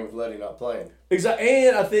running game with Letty not playing. Exactly,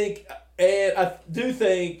 and I do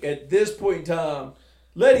think at this point in time,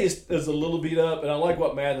 Letty is a little beat up, and I like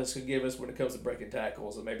what Mathis can give us when it comes to breaking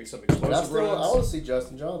tackles and maybe some explosive runs. I want to see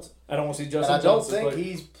Justin Johnson. I don't want to see Justin Johnson. I don't think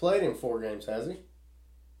he's played in 4 games, has he?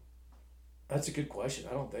 That's a good question.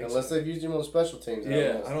 I don't think Unless they've used him on special teams.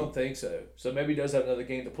 I don't think so. So maybe he does have another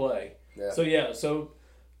game to play. Yeah. So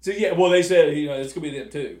well, they said it's gonna be them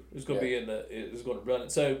too. It's gonna be it's gonna run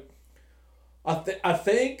it. So I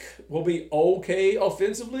think we'll be okay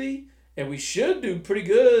offensively, and we should do pretty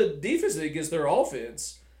good defensively against their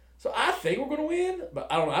offense. So I think we're gonna win,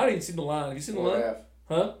 but I don't know. I didn't even see the line. Have you seen the line? 4.5.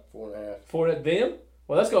 Huh? 4.5. 4.5. Them?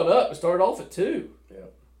 Well, that's gone up. It started off at 2. Yeah.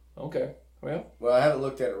 Okay. Well, I haven't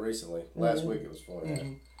looked at it recently. Last week it was 4.5.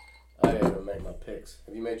 Mm-hmm. I didn't even make my picks.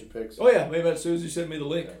 Have you made your picks? Oh, yeah. Maybe as soon as you sent me the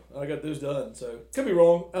link. Okay. I got those done. So, could be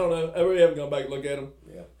wrong. I don't know. I really haven't gone back and looked at them.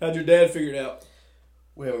 Yeah. How'd your dad figure it out?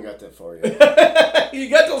 We haven't got that far yet. You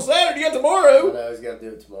got till Saturday. You got tomorrow. No, he's got to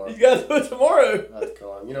do it tomorrow. You got to do it tomorrow. I have to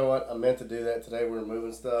call him. You know what? I meant to do that today. We were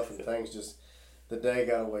moving stuff, and things just, the day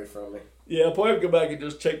got away from me. Yeah, I'll probably have to go back and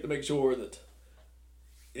just check to make sure that,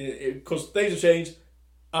 because things have changed.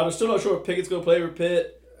 I'm still not sure if Pickett's going to play or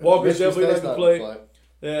Pitt. Walker's definitely not going to play.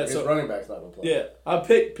 Yeah, so running back's not going to play. Yeah, I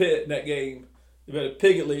picked Pitt in that game. If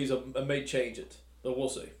Pickett leaves, I may change it. But we'll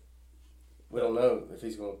see. We don't know if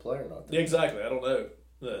he's going to play or not. Yeah, exactly. I don't know.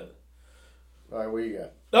 Yeah. All right, what you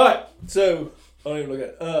got? All right, so I don't even look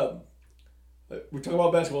at it. We're talking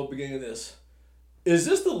about basketball at the beginning of this. Is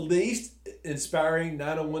this the least inspiring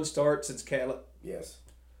 9-1 start since Catlett? Yes.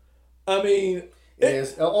 I mean... It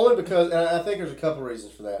is. Only because, and I think there's a couple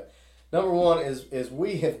reasons for that. Number one is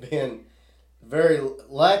we have been very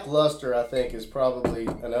lackluster, I think, is probably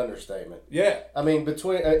an understatement. Yeah. I mean,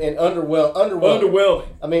 underwhelming.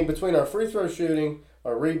 I mean, between our free throw shooting,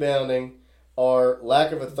 our rebounding, our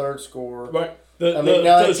lack of a third scorer. Right. At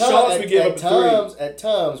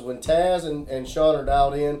times, when Taz and Sean are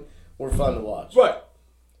dialed in, we're fun to watch. Right.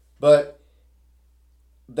 But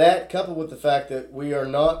that coupled with the fact that we are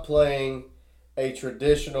not playing a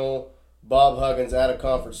traditional Bob Huggins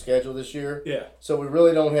out-of-conference schedule this year. Yeah. So we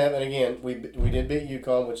really don't have, and again, we did beat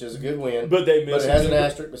UConn, which is a good win. But they missed. But it has an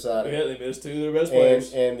asterisk beside it. Yeah, they missed 2 of their best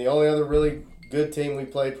players. And the only other really good team we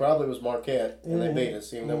played probably was Marquette, and they beat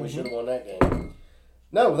us, even though we should have won that game.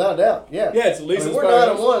 No, without a doubt, yeah. Yeah, it's at least we're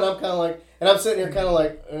 9-1. I'm kind of like, and I'm sitting here kind of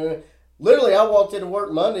like, literally, I walked into work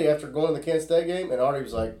Monday after going to the Kent State game, and Artie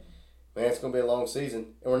was like, "Man, it's gonna be a long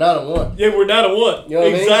season," and we're 9-1. Yeah, we're 9-1. You know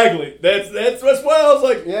what exactly. I mean? That's why I was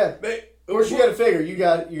like, yeah. Of course, you got to figure you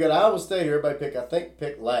got Iowa State here. Everybody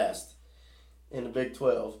picked last in the Big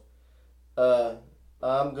 12.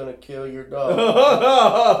 I'm gonna kill your dog.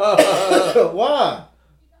 Why?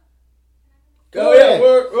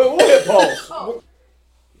 We'll hit pause.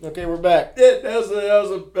 Okay, we're back. Yeah, that was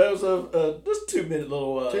a just 2 minute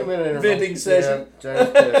little 2 minute interval. venting session. Yeah,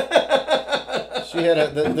 James did. She had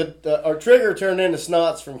our trigger turned into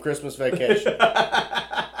snots from Christmas Vacation.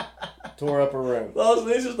 Tore up her room. Well,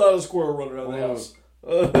 it's just not a squirrel running around the house.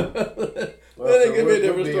 Well, it could be a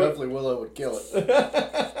different story. Hopefully Willow would kill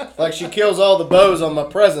it. Like she kills all the bows on my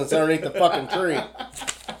presents underneath the fucking tree.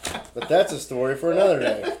 But that's a story for another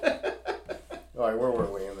day. All right, where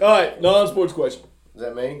were we? All right, non-sports question. Is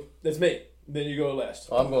that me? That's me. Then you go last.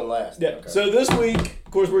 Oh, I'm going last. Yeah. Okay. So this week,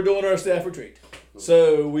 of course, we're doing our staff retreat.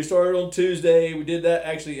 So we started on Tuesday. We did that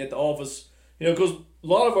actually at the office. Because a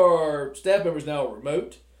lot of our staff members now are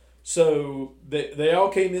remote. So they all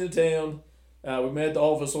came into town. We met at the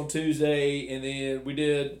office on Tuesday, and then we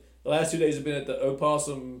did the last 2 days have been at the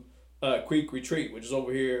Opossum Creek Retreat, which is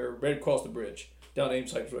over here right across the bridge down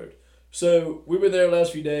Ames Heights Road. So we've been there the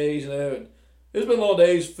last few days, and it's been long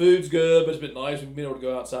days. Food's good, but it's been nice. We've been able to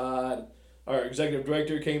go outside. Our executive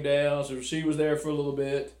director came down, so she was there for a little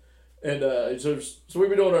bit, and so we've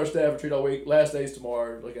been doing our staff retreat all week. Last day's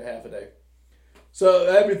tomorrow, like a half a day. So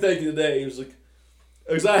I had me thinking today, it was like,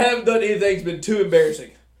 because I haven't done anything that's been too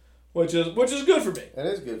embarrassing. Which is good for me. That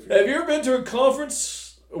is good for you. Have you ever been to a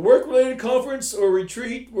conference, a work-related conference or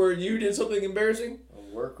retreat where you did something embarrassing?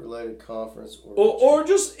 A work-related conference or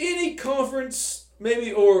just any conference,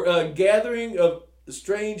 maybe, or a gathering of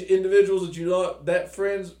strange individuals that you're not that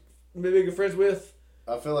friends, maybe good friends with?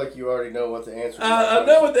 I feel like you already know what the answer is. I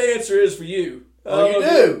know what the answer is for you. Oh, you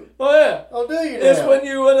do? Oh, yeah. Oh, do you now? It's when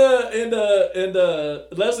you went,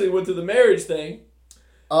 and Leslie went to the marriage thing.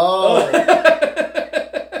 Oh.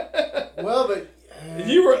 Well, but...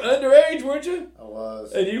 You were underage, weren't you? I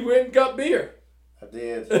was. And you went and got beer. I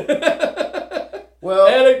did. Well...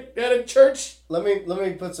 At a church Let me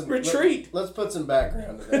put some... retreat. Let's put some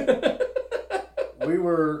background to that. We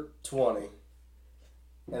were 20.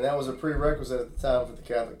 And that was a prerequisite at the time for the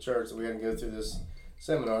Catholic Church that we had to go through this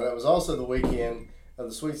seminar. That was also the weekend of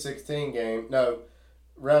the Sweet 16 game. No,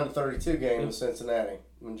 round of 32 game in Cincinnati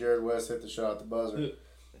when Jared West hit the shot at the buzzer.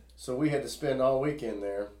 So we had to spend all weekend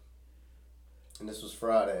there. And this was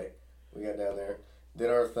Friday. We got down there, did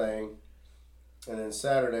our thing. And then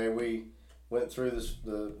Saturday we went through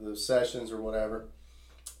the sessions or whatever.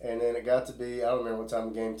 And then it got to be, I don't remember what time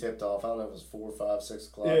the game tipped off. I don't know if it was 4, 5, 6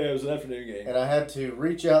 o'clock. Yeah, it was an afternoon game. And I had to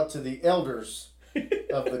reach out to the elders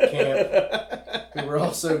of the camp who were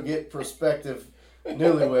also prospective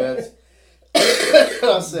newlyweds.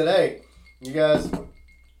 I said, hey, you guys,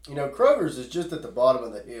 Kroger's is just at the bottom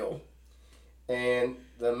of the hill. And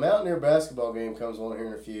the Mountaineer basketball game comes on here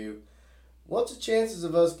in a few. What's the chances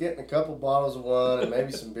of us getting a couple bottles of wine and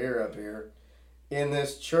maybe some beer up here in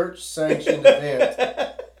this church-sanctioned event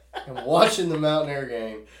and watching the Mountaineer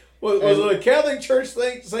game? Was it a Catholic church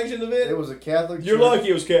sanctioned event? It was a Catholic church. You're lucky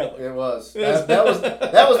it was Catholic. It was. That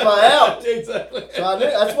was my out. Exactly. So I knew,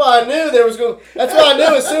 that's why I knew there was going. That's why I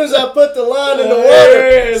knew as soon as I put the line in the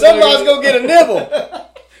water, somebody's gonna get a nibble.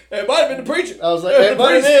 It might have been the preacher. I was like, it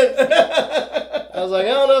might have been. I was like, I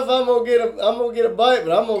don't know if I'm gonna get a bite,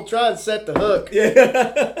 but I'm gonna try and set the hook.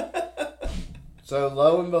 Yeah. So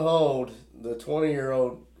lo and behold, the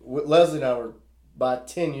 20-year-old Leslie and I were by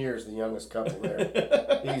 10 years the youngest couple there,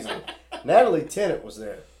 easily. Natalie Tennant was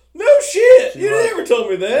there. No shit! You never told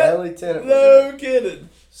me that. Natalie Tennant was there. No kidding.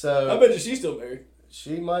 So I bet you she's still married.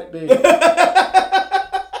 She might be.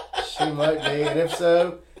 She might be, and if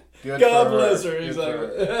so, good God for her. bless her. Good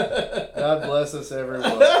Exactly. for her. God bless us,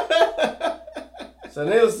 everyone. So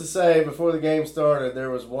needless to say, before the game started, there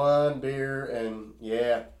was wine, beer, and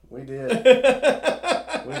yeah, we did.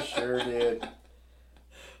 We sure did.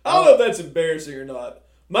 I don't know if that's embarrassing or not.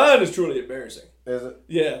 Mine is truly embarrassing. Is it?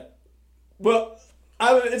 Yeah. Well,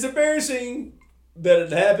 it's embarrassing that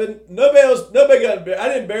it happened. Nobody got embarrassed. I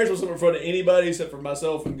didn't embarrass myself in front of anybody except for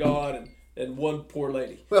myself and God and one poor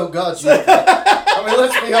lady. Well, God's I mean,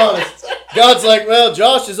 let's be honest. God's like, well,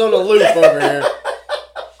 Josh is on the loop over here.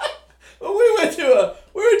 Well, we went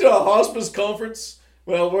to a hospice conference.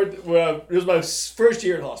 Well, it was my first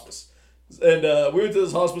year in hospice. And we went to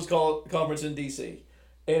this hospice conference in D.C.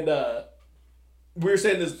 And we were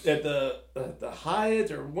staying at the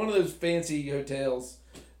Hyatt or one of those fancy hotels.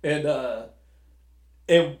 And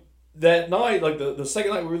that night, like the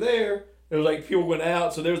second night we were there, it was like people went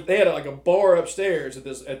out. So they had like a bar upstairs at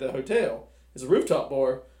the hotel. It's a rooftop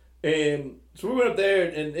bar. And so we went up there,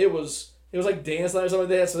 and it was like dance night or something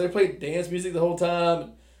like that. So they played dance music the whole time.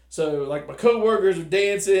 And so like my coworkers were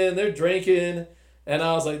dancing, they're drinking. And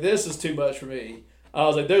I was like, this is too much for me. I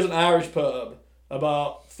was like, there's an Irish pub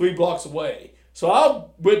about 3 blocks away. So I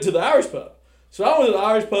went to the Irish pub. So I went to the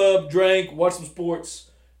Irish pub, drank, watched some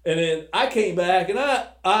sports, And then I came back, and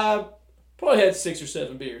I probably had 6 or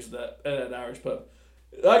 7 beers at that Irish pub.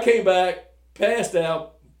 I came back, passed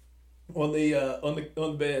out on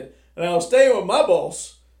the bed, and I was staying with my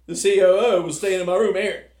boss. The COO was staying in my room,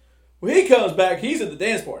 Aaron. Well, he comes back. He's at the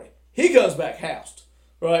dance party. He comes back housed,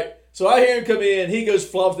 right? So I hear him come in. He goes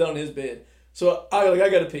flops down on his bed. So I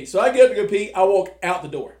got to pee. So I get up to go pee. I walk out the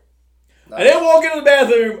door. Nice. I didn't walk into the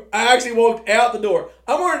bathroom. I actually walked out the door.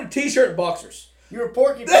 I'm wearing a t-shirt and boxers. You were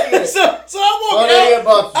Porky Pig. so I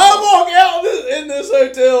walk out in this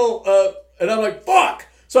hotel, and I'm like, fuck.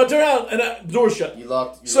 So I turn around, and the door's shut. You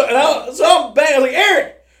locked. So I'm banging. I'm like,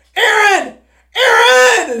 Aaron!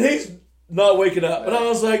 And he's not waking up. And I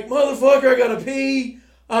was like, motherfucker, I gotta pee.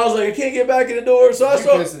 I was like, I can't get back in the door. So I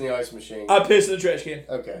pissed in the ice machine. I pissed in the trash can.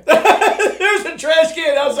 Okay. There's a trash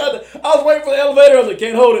can outside. I was waiting for the elevator. I was like,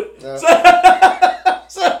 can't hold it. No.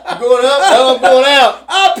 So I'm going up. No, I'm going out.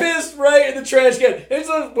 I pissed right in the trash can. It's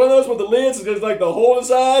one of those with the lids. It's like the hole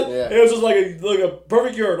inside. Yeah. It was just like a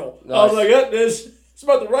perfect urinal. Nice. I was like, it's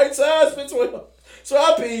about the right size. Fits well. So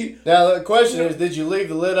I peed. Now the question is, did you leave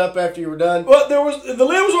the lid up after you were done? Well, the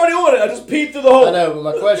lid was already on it. I just peed through the hole. I know, but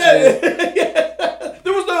my question is,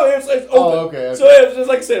 there was no. It's open. Oh, okay. So it was just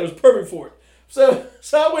like I said, it was perfect for it. So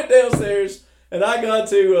I went downstairs and I got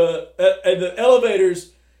to and the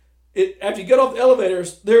elevators. After you get off the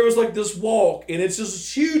elevators, there was like this walk, and it's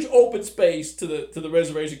just a huge open space to the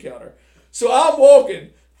reservation counter. So I'm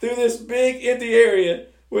walking through this big empty area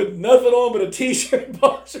with nothing on but a t-shirt and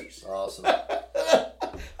boxers. Awesome.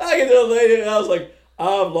 I get to the lady, and I was like,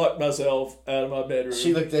 I've locked myself out of my bedroom.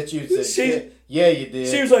 She looked at you and said, yeah, you did.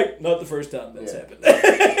 She was like, not the first time that's happened.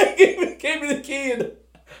 gave me the key, and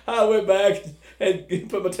I went back and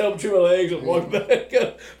put my tail between my legs and walked back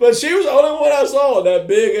up. But she was the only one I saw in that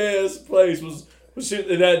big-ass place. Was she,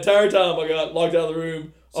 in that entire time I got locked out of the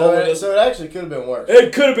room. So it actually could have been worse.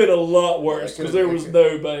 It could have been a lot worse because there was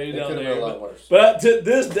nobody down there. It could have been a lot worse. But to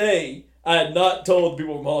this day, I had not told the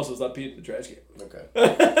people from Hollis's I peed in the trash can. Okay.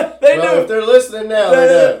 They know. If they're listening now, they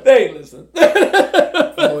know. They ain't listening.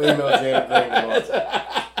 We'll email Janet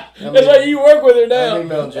Green. That's why you work with her now. I'm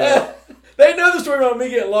emailing Janet. They know the story about me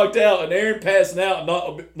getting locked out and Aaron passing out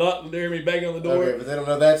and not hearing me banging on the door. Okay, but they don't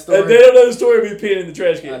know that story. They don't know the story of me peeing in the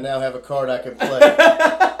trash can. I now have a card I can play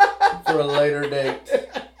for a later date.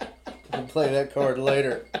 I can play that card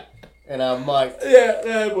later, and I might. Yeah,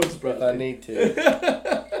 that would surprise me. If I need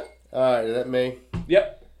to. All right, is that me?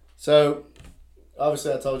 Yep. So,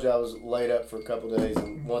 obviously, I told you I was laid up for a couple of days,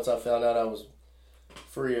 and once I found out I was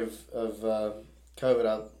free of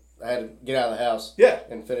COVID, I had to get out of the house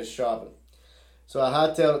and finish shopping. So I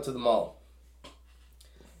hightailed it to the mall.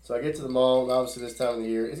 So I get to the mall, and obviously this time of the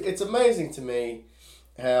year, it's amazing to me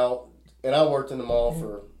how, and I worked in the mall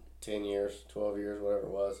for 10 years, 12 years, whatever it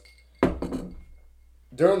was.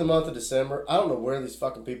 During the month of December, I don't know where these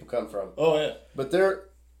fucking people come from. Oh, yeah. But they're,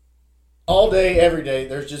 all day, every day,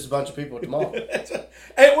 there's just a bunch of people at the mall.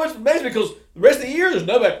 And what's amazing, because the rest of the year, there's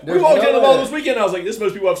nobody. We walked into the mall this weekend, and I was like, this is the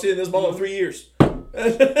most people I've seen in this mall in 3 years.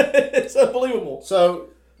 It's unbelievable. So,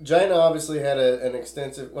 Jana obviously had an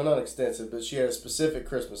extensive, well, not extensive, but she had a specific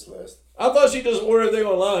Christmas list. I thought she just ordered everything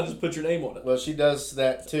online, just put your name on it. Well, she does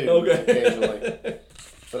that too, occasionally.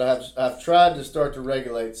 But I've tried to start to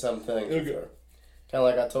regulate some things with her. Kind of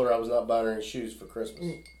like I told her I was not buying her any shoes for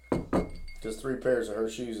Christmas. Because 3 pairs of her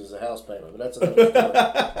shoes is a house payment, but that's another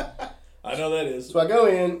story. I know that is. So I go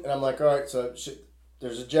in, and I'm like, all right, so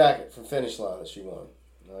there's a jacket from Finish Line that she wanted.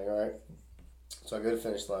 I'm like, all right. So I go to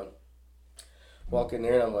Finish Line. Walk in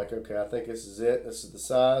there, and I'm like, okay, I think this is it. This is the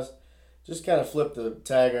size. Just kind of flip the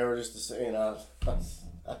tag over just to see, and I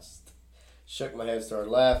shook my head, started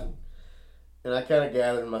laughing. And I kind of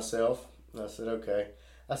gathered myself, and I said, okay.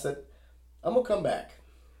 I said, I'm going to come back.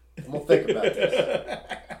 I'm going to think about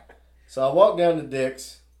this. So I walked down to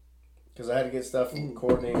Dick's, because I had to get stuff from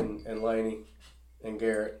Courtney and Laney and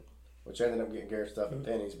Garrett, which I ended up getting Garrett stuff at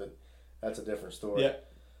Penny's, but that's a different story. Yeah.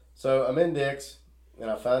 So I'm in Dick's,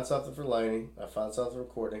 and I find something for Laney. I find something for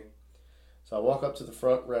Courtney. So I walk up to the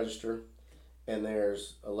front register, and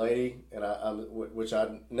there's a lady, and which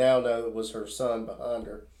I now know was her son behind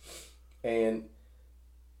her, and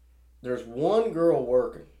there's one girl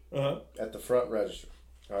working at the front register.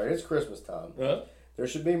 All right, it's Christmas time. There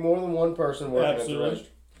should be more than one person working at the register.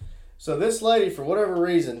 So this lady, for whatever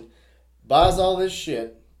reason, buys all this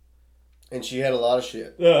shit, and she had a lot of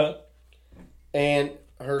shit. And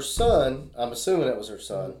her son, I'm assuming it was her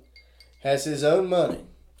son, has his own money,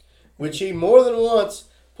 which he more than once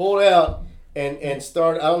pulled out and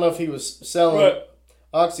started. I don't know if he was selling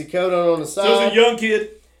oxycodone on the side. So he was a young kid.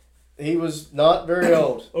 He was not very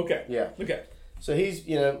old. Okay. Yeah. Okay. So he's,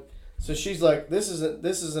 So she's like, this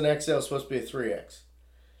is an XL, supposed to be a 3X.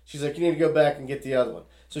 She's like, you need to go back and get the other one.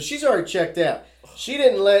 So she's already checked out. She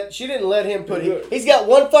didn't let him put it. He's got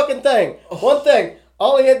one fucking thing. One thing.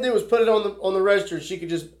 All he had to do was put it on the register. She could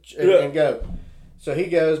just and go. So he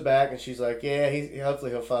goes back and she's like, yeah,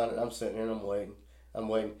 hopefully he'll find it. I'm sitting here and I'm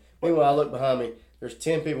waiting. Meanwhile, I look behind me. There's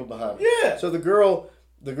 10 people behind me. Yeah. So the girl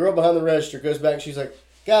behind the register goes back and she's like,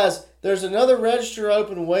 guys, there's another register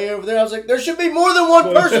open way over there. I was like, there should be more than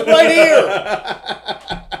one person right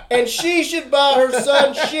here. And she should buy her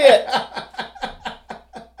son shit.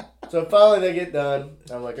 So finally they get done.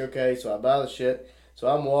 I'm like, okay, so I buy the shit. So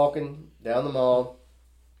I'm walking down the mall,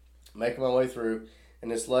 making my way through, and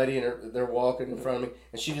this lady, they're walking in front of me,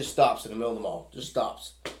 and she just stops in the middle of the mall. Just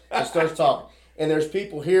stops. And starts talking. And there's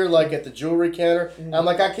people here, like at the jewelry counter. I'm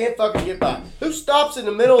like, I can't fucking get by. Who stops in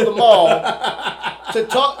the middle of the mall to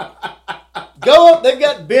talk? Go up. They've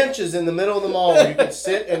got benches in the middle of the mall where you can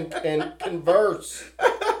sit and converse.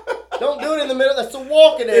 Don't do it in the middle. That's the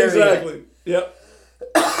walking area. Exactly. Yep.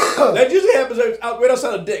 That usually happens right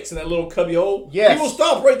outside of Dick's in that little cubby hole. Yes. People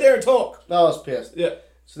stop right there and talk. No, I was pissed. Yeah.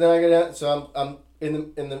 So then I get out. So I'm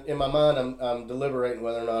in my mind. I'm deliberating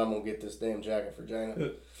whether or not I'm gonna get this damn jacket for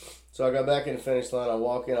Jana. So I go back in the finish line. I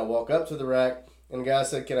walk in. I walk up to the rack, and the guy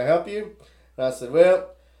said, "Can I help you?" And I said,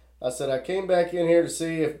 "Well," I came back in here to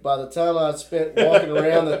see if by the time I spent walking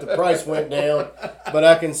around that the price went down, but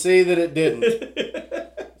I can see that it didn't.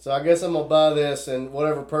 So I guess I'm going to buy this and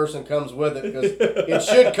whatever person comes with it, because it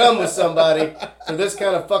should come with somebody for this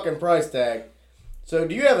kind of fucking price tag. So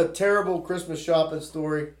do you have a terrible Christmas shopping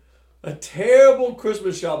story? A terrible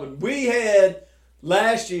Christmas shopping. We had,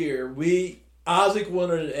 last year, Isaac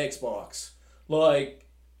wanted an Xbox. That's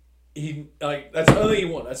the only thing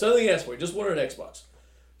he wanted. That's the only thing he asked for. He just wanted an Xbox.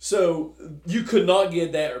 So you could not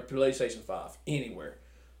get that or PlayStation 5 anywhere.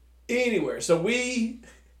 So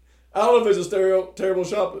I don't know if it's a terrible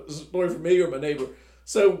shopping story for me or my neighbor.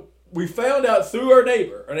 So we found out through our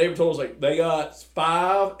neighbor. Our neighbor told us they got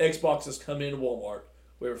 5 Xboxes coming into Walmart.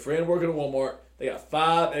 We have a friend working at Walmart. They got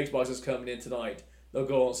 5 Xboxes coming in tonight. They'll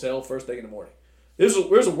go on sale first thing in the morning. There's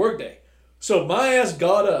a work day. So my ass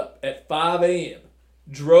got up at 5 a.m.,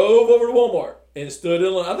 drove over to Walmart, and stood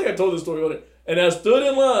in line. I think I told this story on it. And I stood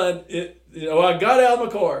in line. I got out of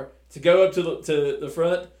my car to go up to the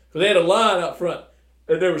front because they had a line out front.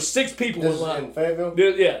 And there were 6 people in line. In Fayetteville?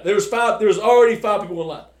 There was 5. There was already 5 people in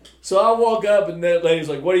line. So I walk up, and that lady's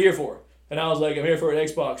like, "What are you here for?" And I was like, "I'm here for an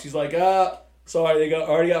Xbox." She's like, sorry, they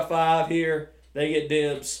already got 5 here. They get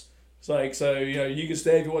dibs. It's like, so you can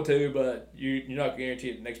stay if you want to, but you're not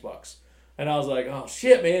guaranteed an Xbox. And I was like, oh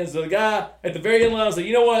shit, man. So the guy at the very end line was like,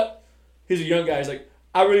 you know what? He's a young guy. He's like,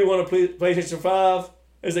 I really want a PlayStation 5.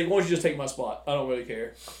 He's like, why don't you just take my spot? I don't really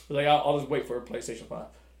care. I was like, I'll just wait for a PlayStation 5.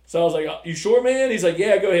 So I was like, you sure, man? He's like,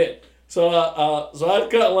 yeah, go ahead. So I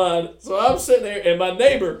cut in line. So I'm sitting there, and my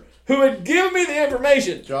neighbor, who had given me the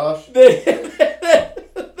information, Josh,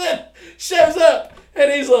 that shows up,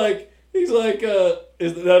 and he's like,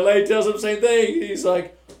 that lady tells him the same thing. He's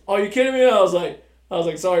like, "Are you kidding me?" And I was like,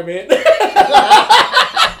 "Sorry, man."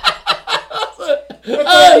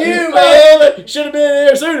 You, man. Should have been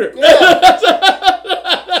there sooner. Yeah.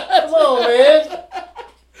 Come on, man.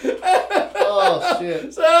 Oh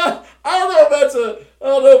shit. So I don't know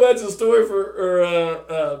if that's a story or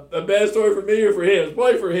a bad story for me or for him. It's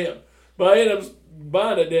probably for him. But I ended up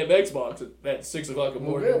buying that damn Xbox at 6 o'clock in the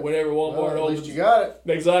morning or whatever Walmart opens. At least you got it.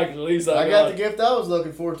 Exactly. At least I got the gift I was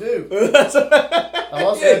looking for too. I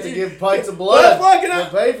also had to give pints of blood to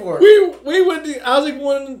pay for it. We went to Isaac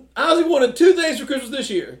wanted 2 things for Christmas this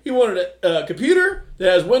year. He wanted a computer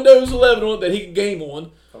that has Windows 11 on it that he can game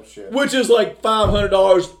on. Oh shit. Which is like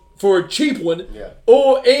 $500 for a cheap one. Yeah.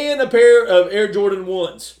 And a pair of Air Jordan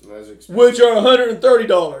 1s. Which are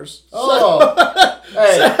 $130. Oh.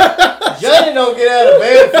 Hey, Johnny don't get out of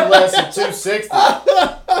bed for less than $260.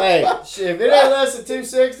 Hey, shit, if it ain't less than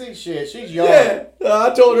 $260, shit, she's young. Yeah.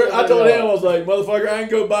 I told him, I was like, motherfucker, I can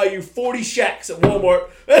go buy you 40 shacks at Walmart.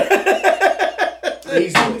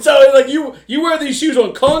 Easily. So like you wear these shoes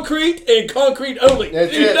on concrete and concrete only.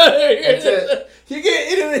 That's it. That's it. You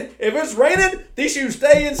get if it's raining, these shoes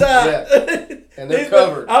stay inside. Yeah. And they're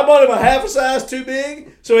covered. I bought him a half a size too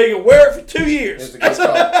big so he can wear it for 2 years. That's a good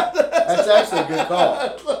call. That's actually a good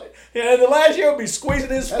call. Yeah, and the last year will be squeezing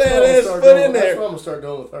his fat ass foot in there. That's what I'm gonna start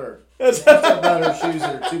doing with her. I'm start buying her shoes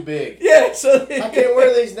that are too big. Yeah, so I can't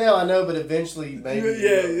wear these now, I know, but eventually maybe.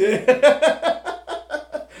 Yeah.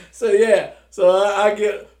 So I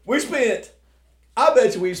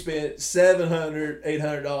bet you we spent $700,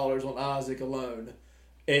 $800 on Isaac alone,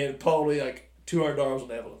 and probably like $200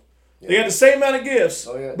 on Evelyn. Yeah. They got the same amount of gifts.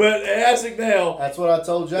 Oh, yeah. But as of now. That's what I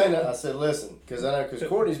told Jana. I said, listen, because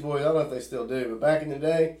Courtney's boys, I don't know if they still do, but back in the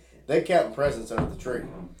day, they counting presents under the tree.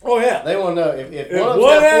 Oh, yeah. They want to know if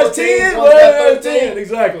one has 10, one has 10.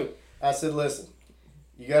 Exactly. I said, listen,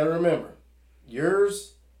 you got to remember,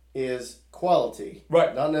 yours is quality,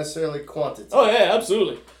 right? Not necessarily quantity. Oh, yeah,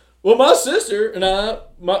 absolutely. Well, my sister and I,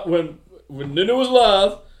 when Nunu was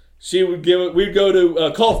alive, we'd go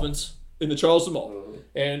to Kaufman's in the Charleston Mall. Mm-hmm.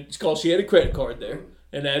 And it's called, she had a credit card there. Mm-hmm.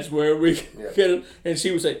 And that's where we get it. And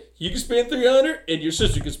she would say, you can spend $300 and your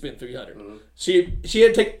sister can spend $300. Mm-hmm.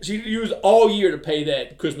 She used all year to pay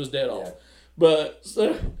that Christmas debt off. Yeah. But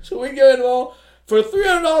so we go in the mall. For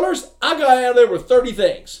 $300, I got out of there with 30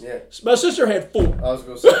 things. Yeah. My sister had 4. I was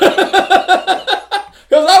going to say.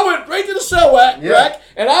 Because I went right to the sell rack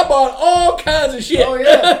and I bought all kinds of shit. Oh,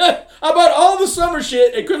 yeah. I bought all the summer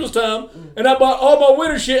shit at Christmas time, and I bought all my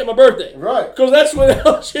winter shit at my birthday. Right. Because that's when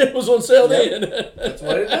all shit was on sale then. That's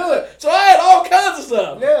why they do it. So I had all kinds of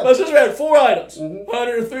stuff. Yeah. My sister had 4 items,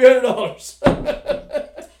 $100 and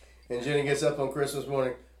 $300. And Jenny gets up on Christmas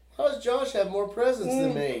morning. How does Josh have more presents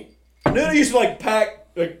than me? Nuna used to pack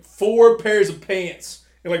 4 pairs of pants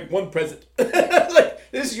and 1 present.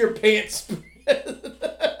 This is your pants.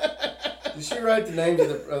 Did she write the names of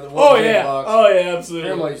the box? Oh yeah, absolutely.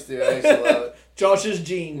 Grandma used to. I used to love it. Josh's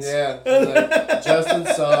jeans. Yeah. Justin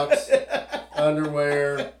socks,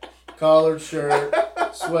 underwear, collared shirt,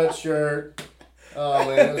 sweatshirt. Oh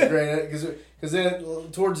man, it was great. Because then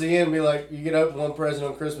towards the end, you get open one present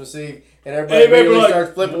on Christmas Eve, and everybody immediately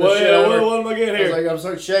starts flipping the shit over. What am I getting here? I'm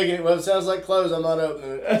start shaking it. Well, it sounds like clothes. I'm not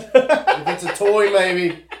opening it. If it's a toy,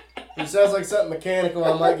 maybe. If it sounds like something mechanical,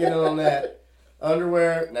 I might get in on that.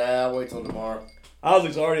 Underwear? Nah, I'll wait till tomorrow.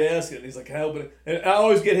 Alex already asking. He's like, "How?" And I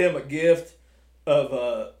always get him a gift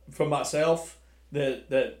of from myself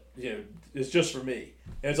that is just for me.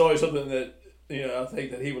 And it's always something that I think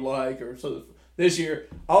that he would like or something. This year,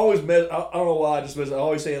 I always I don't know why I just I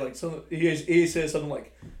always say something. He says something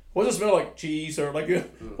like, "What does it smell like? Cheese?" Or what do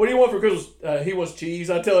you want for Christmas? He wants cheese.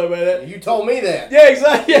 I tell everybody that. You told me that. Yeah,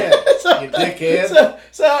 exactly. Yeah. You dickhead.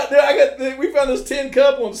 We found this tin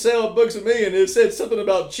cup on sale at Books with Me, and it said something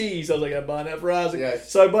about cheese. I was like, I'm buying that for Isaac. Yeah.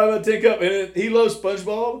 So I buy him a tin cup, and he loves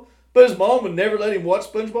SpongeBob, but his mom would never let him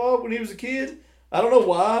watch SpongeBob when he was a kid. I don't know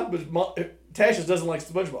why, but Tasha doesn't like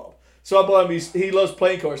SpongeBob. So I bought him. He loves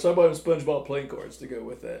playing cards, so I bought him SpongeBob playing cards to go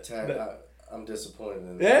with that. I'm disappointed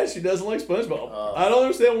in that. Yeah, she doesn't like SpongeBob. I don't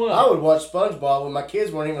understand why. I would watch SpongeBob when my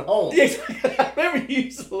kids weren't even home. Yeah, I remember you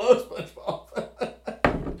used to love SpongeBob.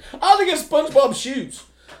 I don't think it's SpongeBob's shoes,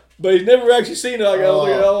 but he's never actually seen it. I don't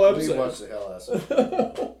think the whole episode. We watched the hell out of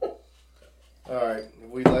it. All right,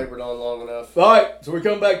 we labored on long enough. All right, so we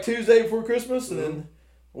come back Tuesday before Christmas, and then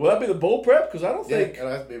will that be the bowl prep? Because I don't think it'll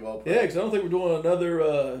have to be bowl prep. Yeah, because I don't think we're doing another.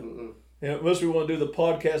 Unless we want to do the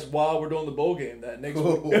podcast while we're doing the bowl game that next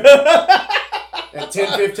week. At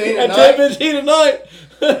 10:15 at night? At 10:15 at night.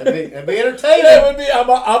 It'd be entertaining. Yeah, it would be. I've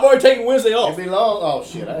already taken Wednesday off. It'd be long. Oh,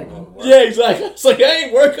 shit, I ain't going to work. Yeah, exactly. It's like, I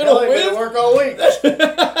ain't working on Wednesday. I work all week.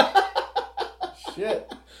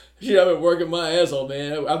 Shit. Shit, I've been working my ass off,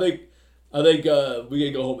 man. I think we got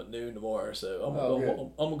to go home at noon tomorrow, so I'm going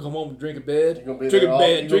to come home and drink a bed. You're going to be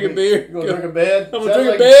drink a beer. You're going to drink a bed? I'm going to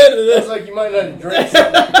drink a bed. Sounds like you might need to drink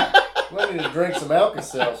something. You might need to drink some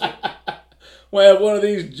Alka-Seltzer. We'll have one of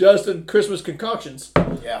these Justin Christmas concoctions.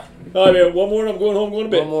 Yeah. All right, man. One more and I'm going home, going to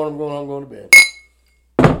bed. One more and I'm going home, going to bed.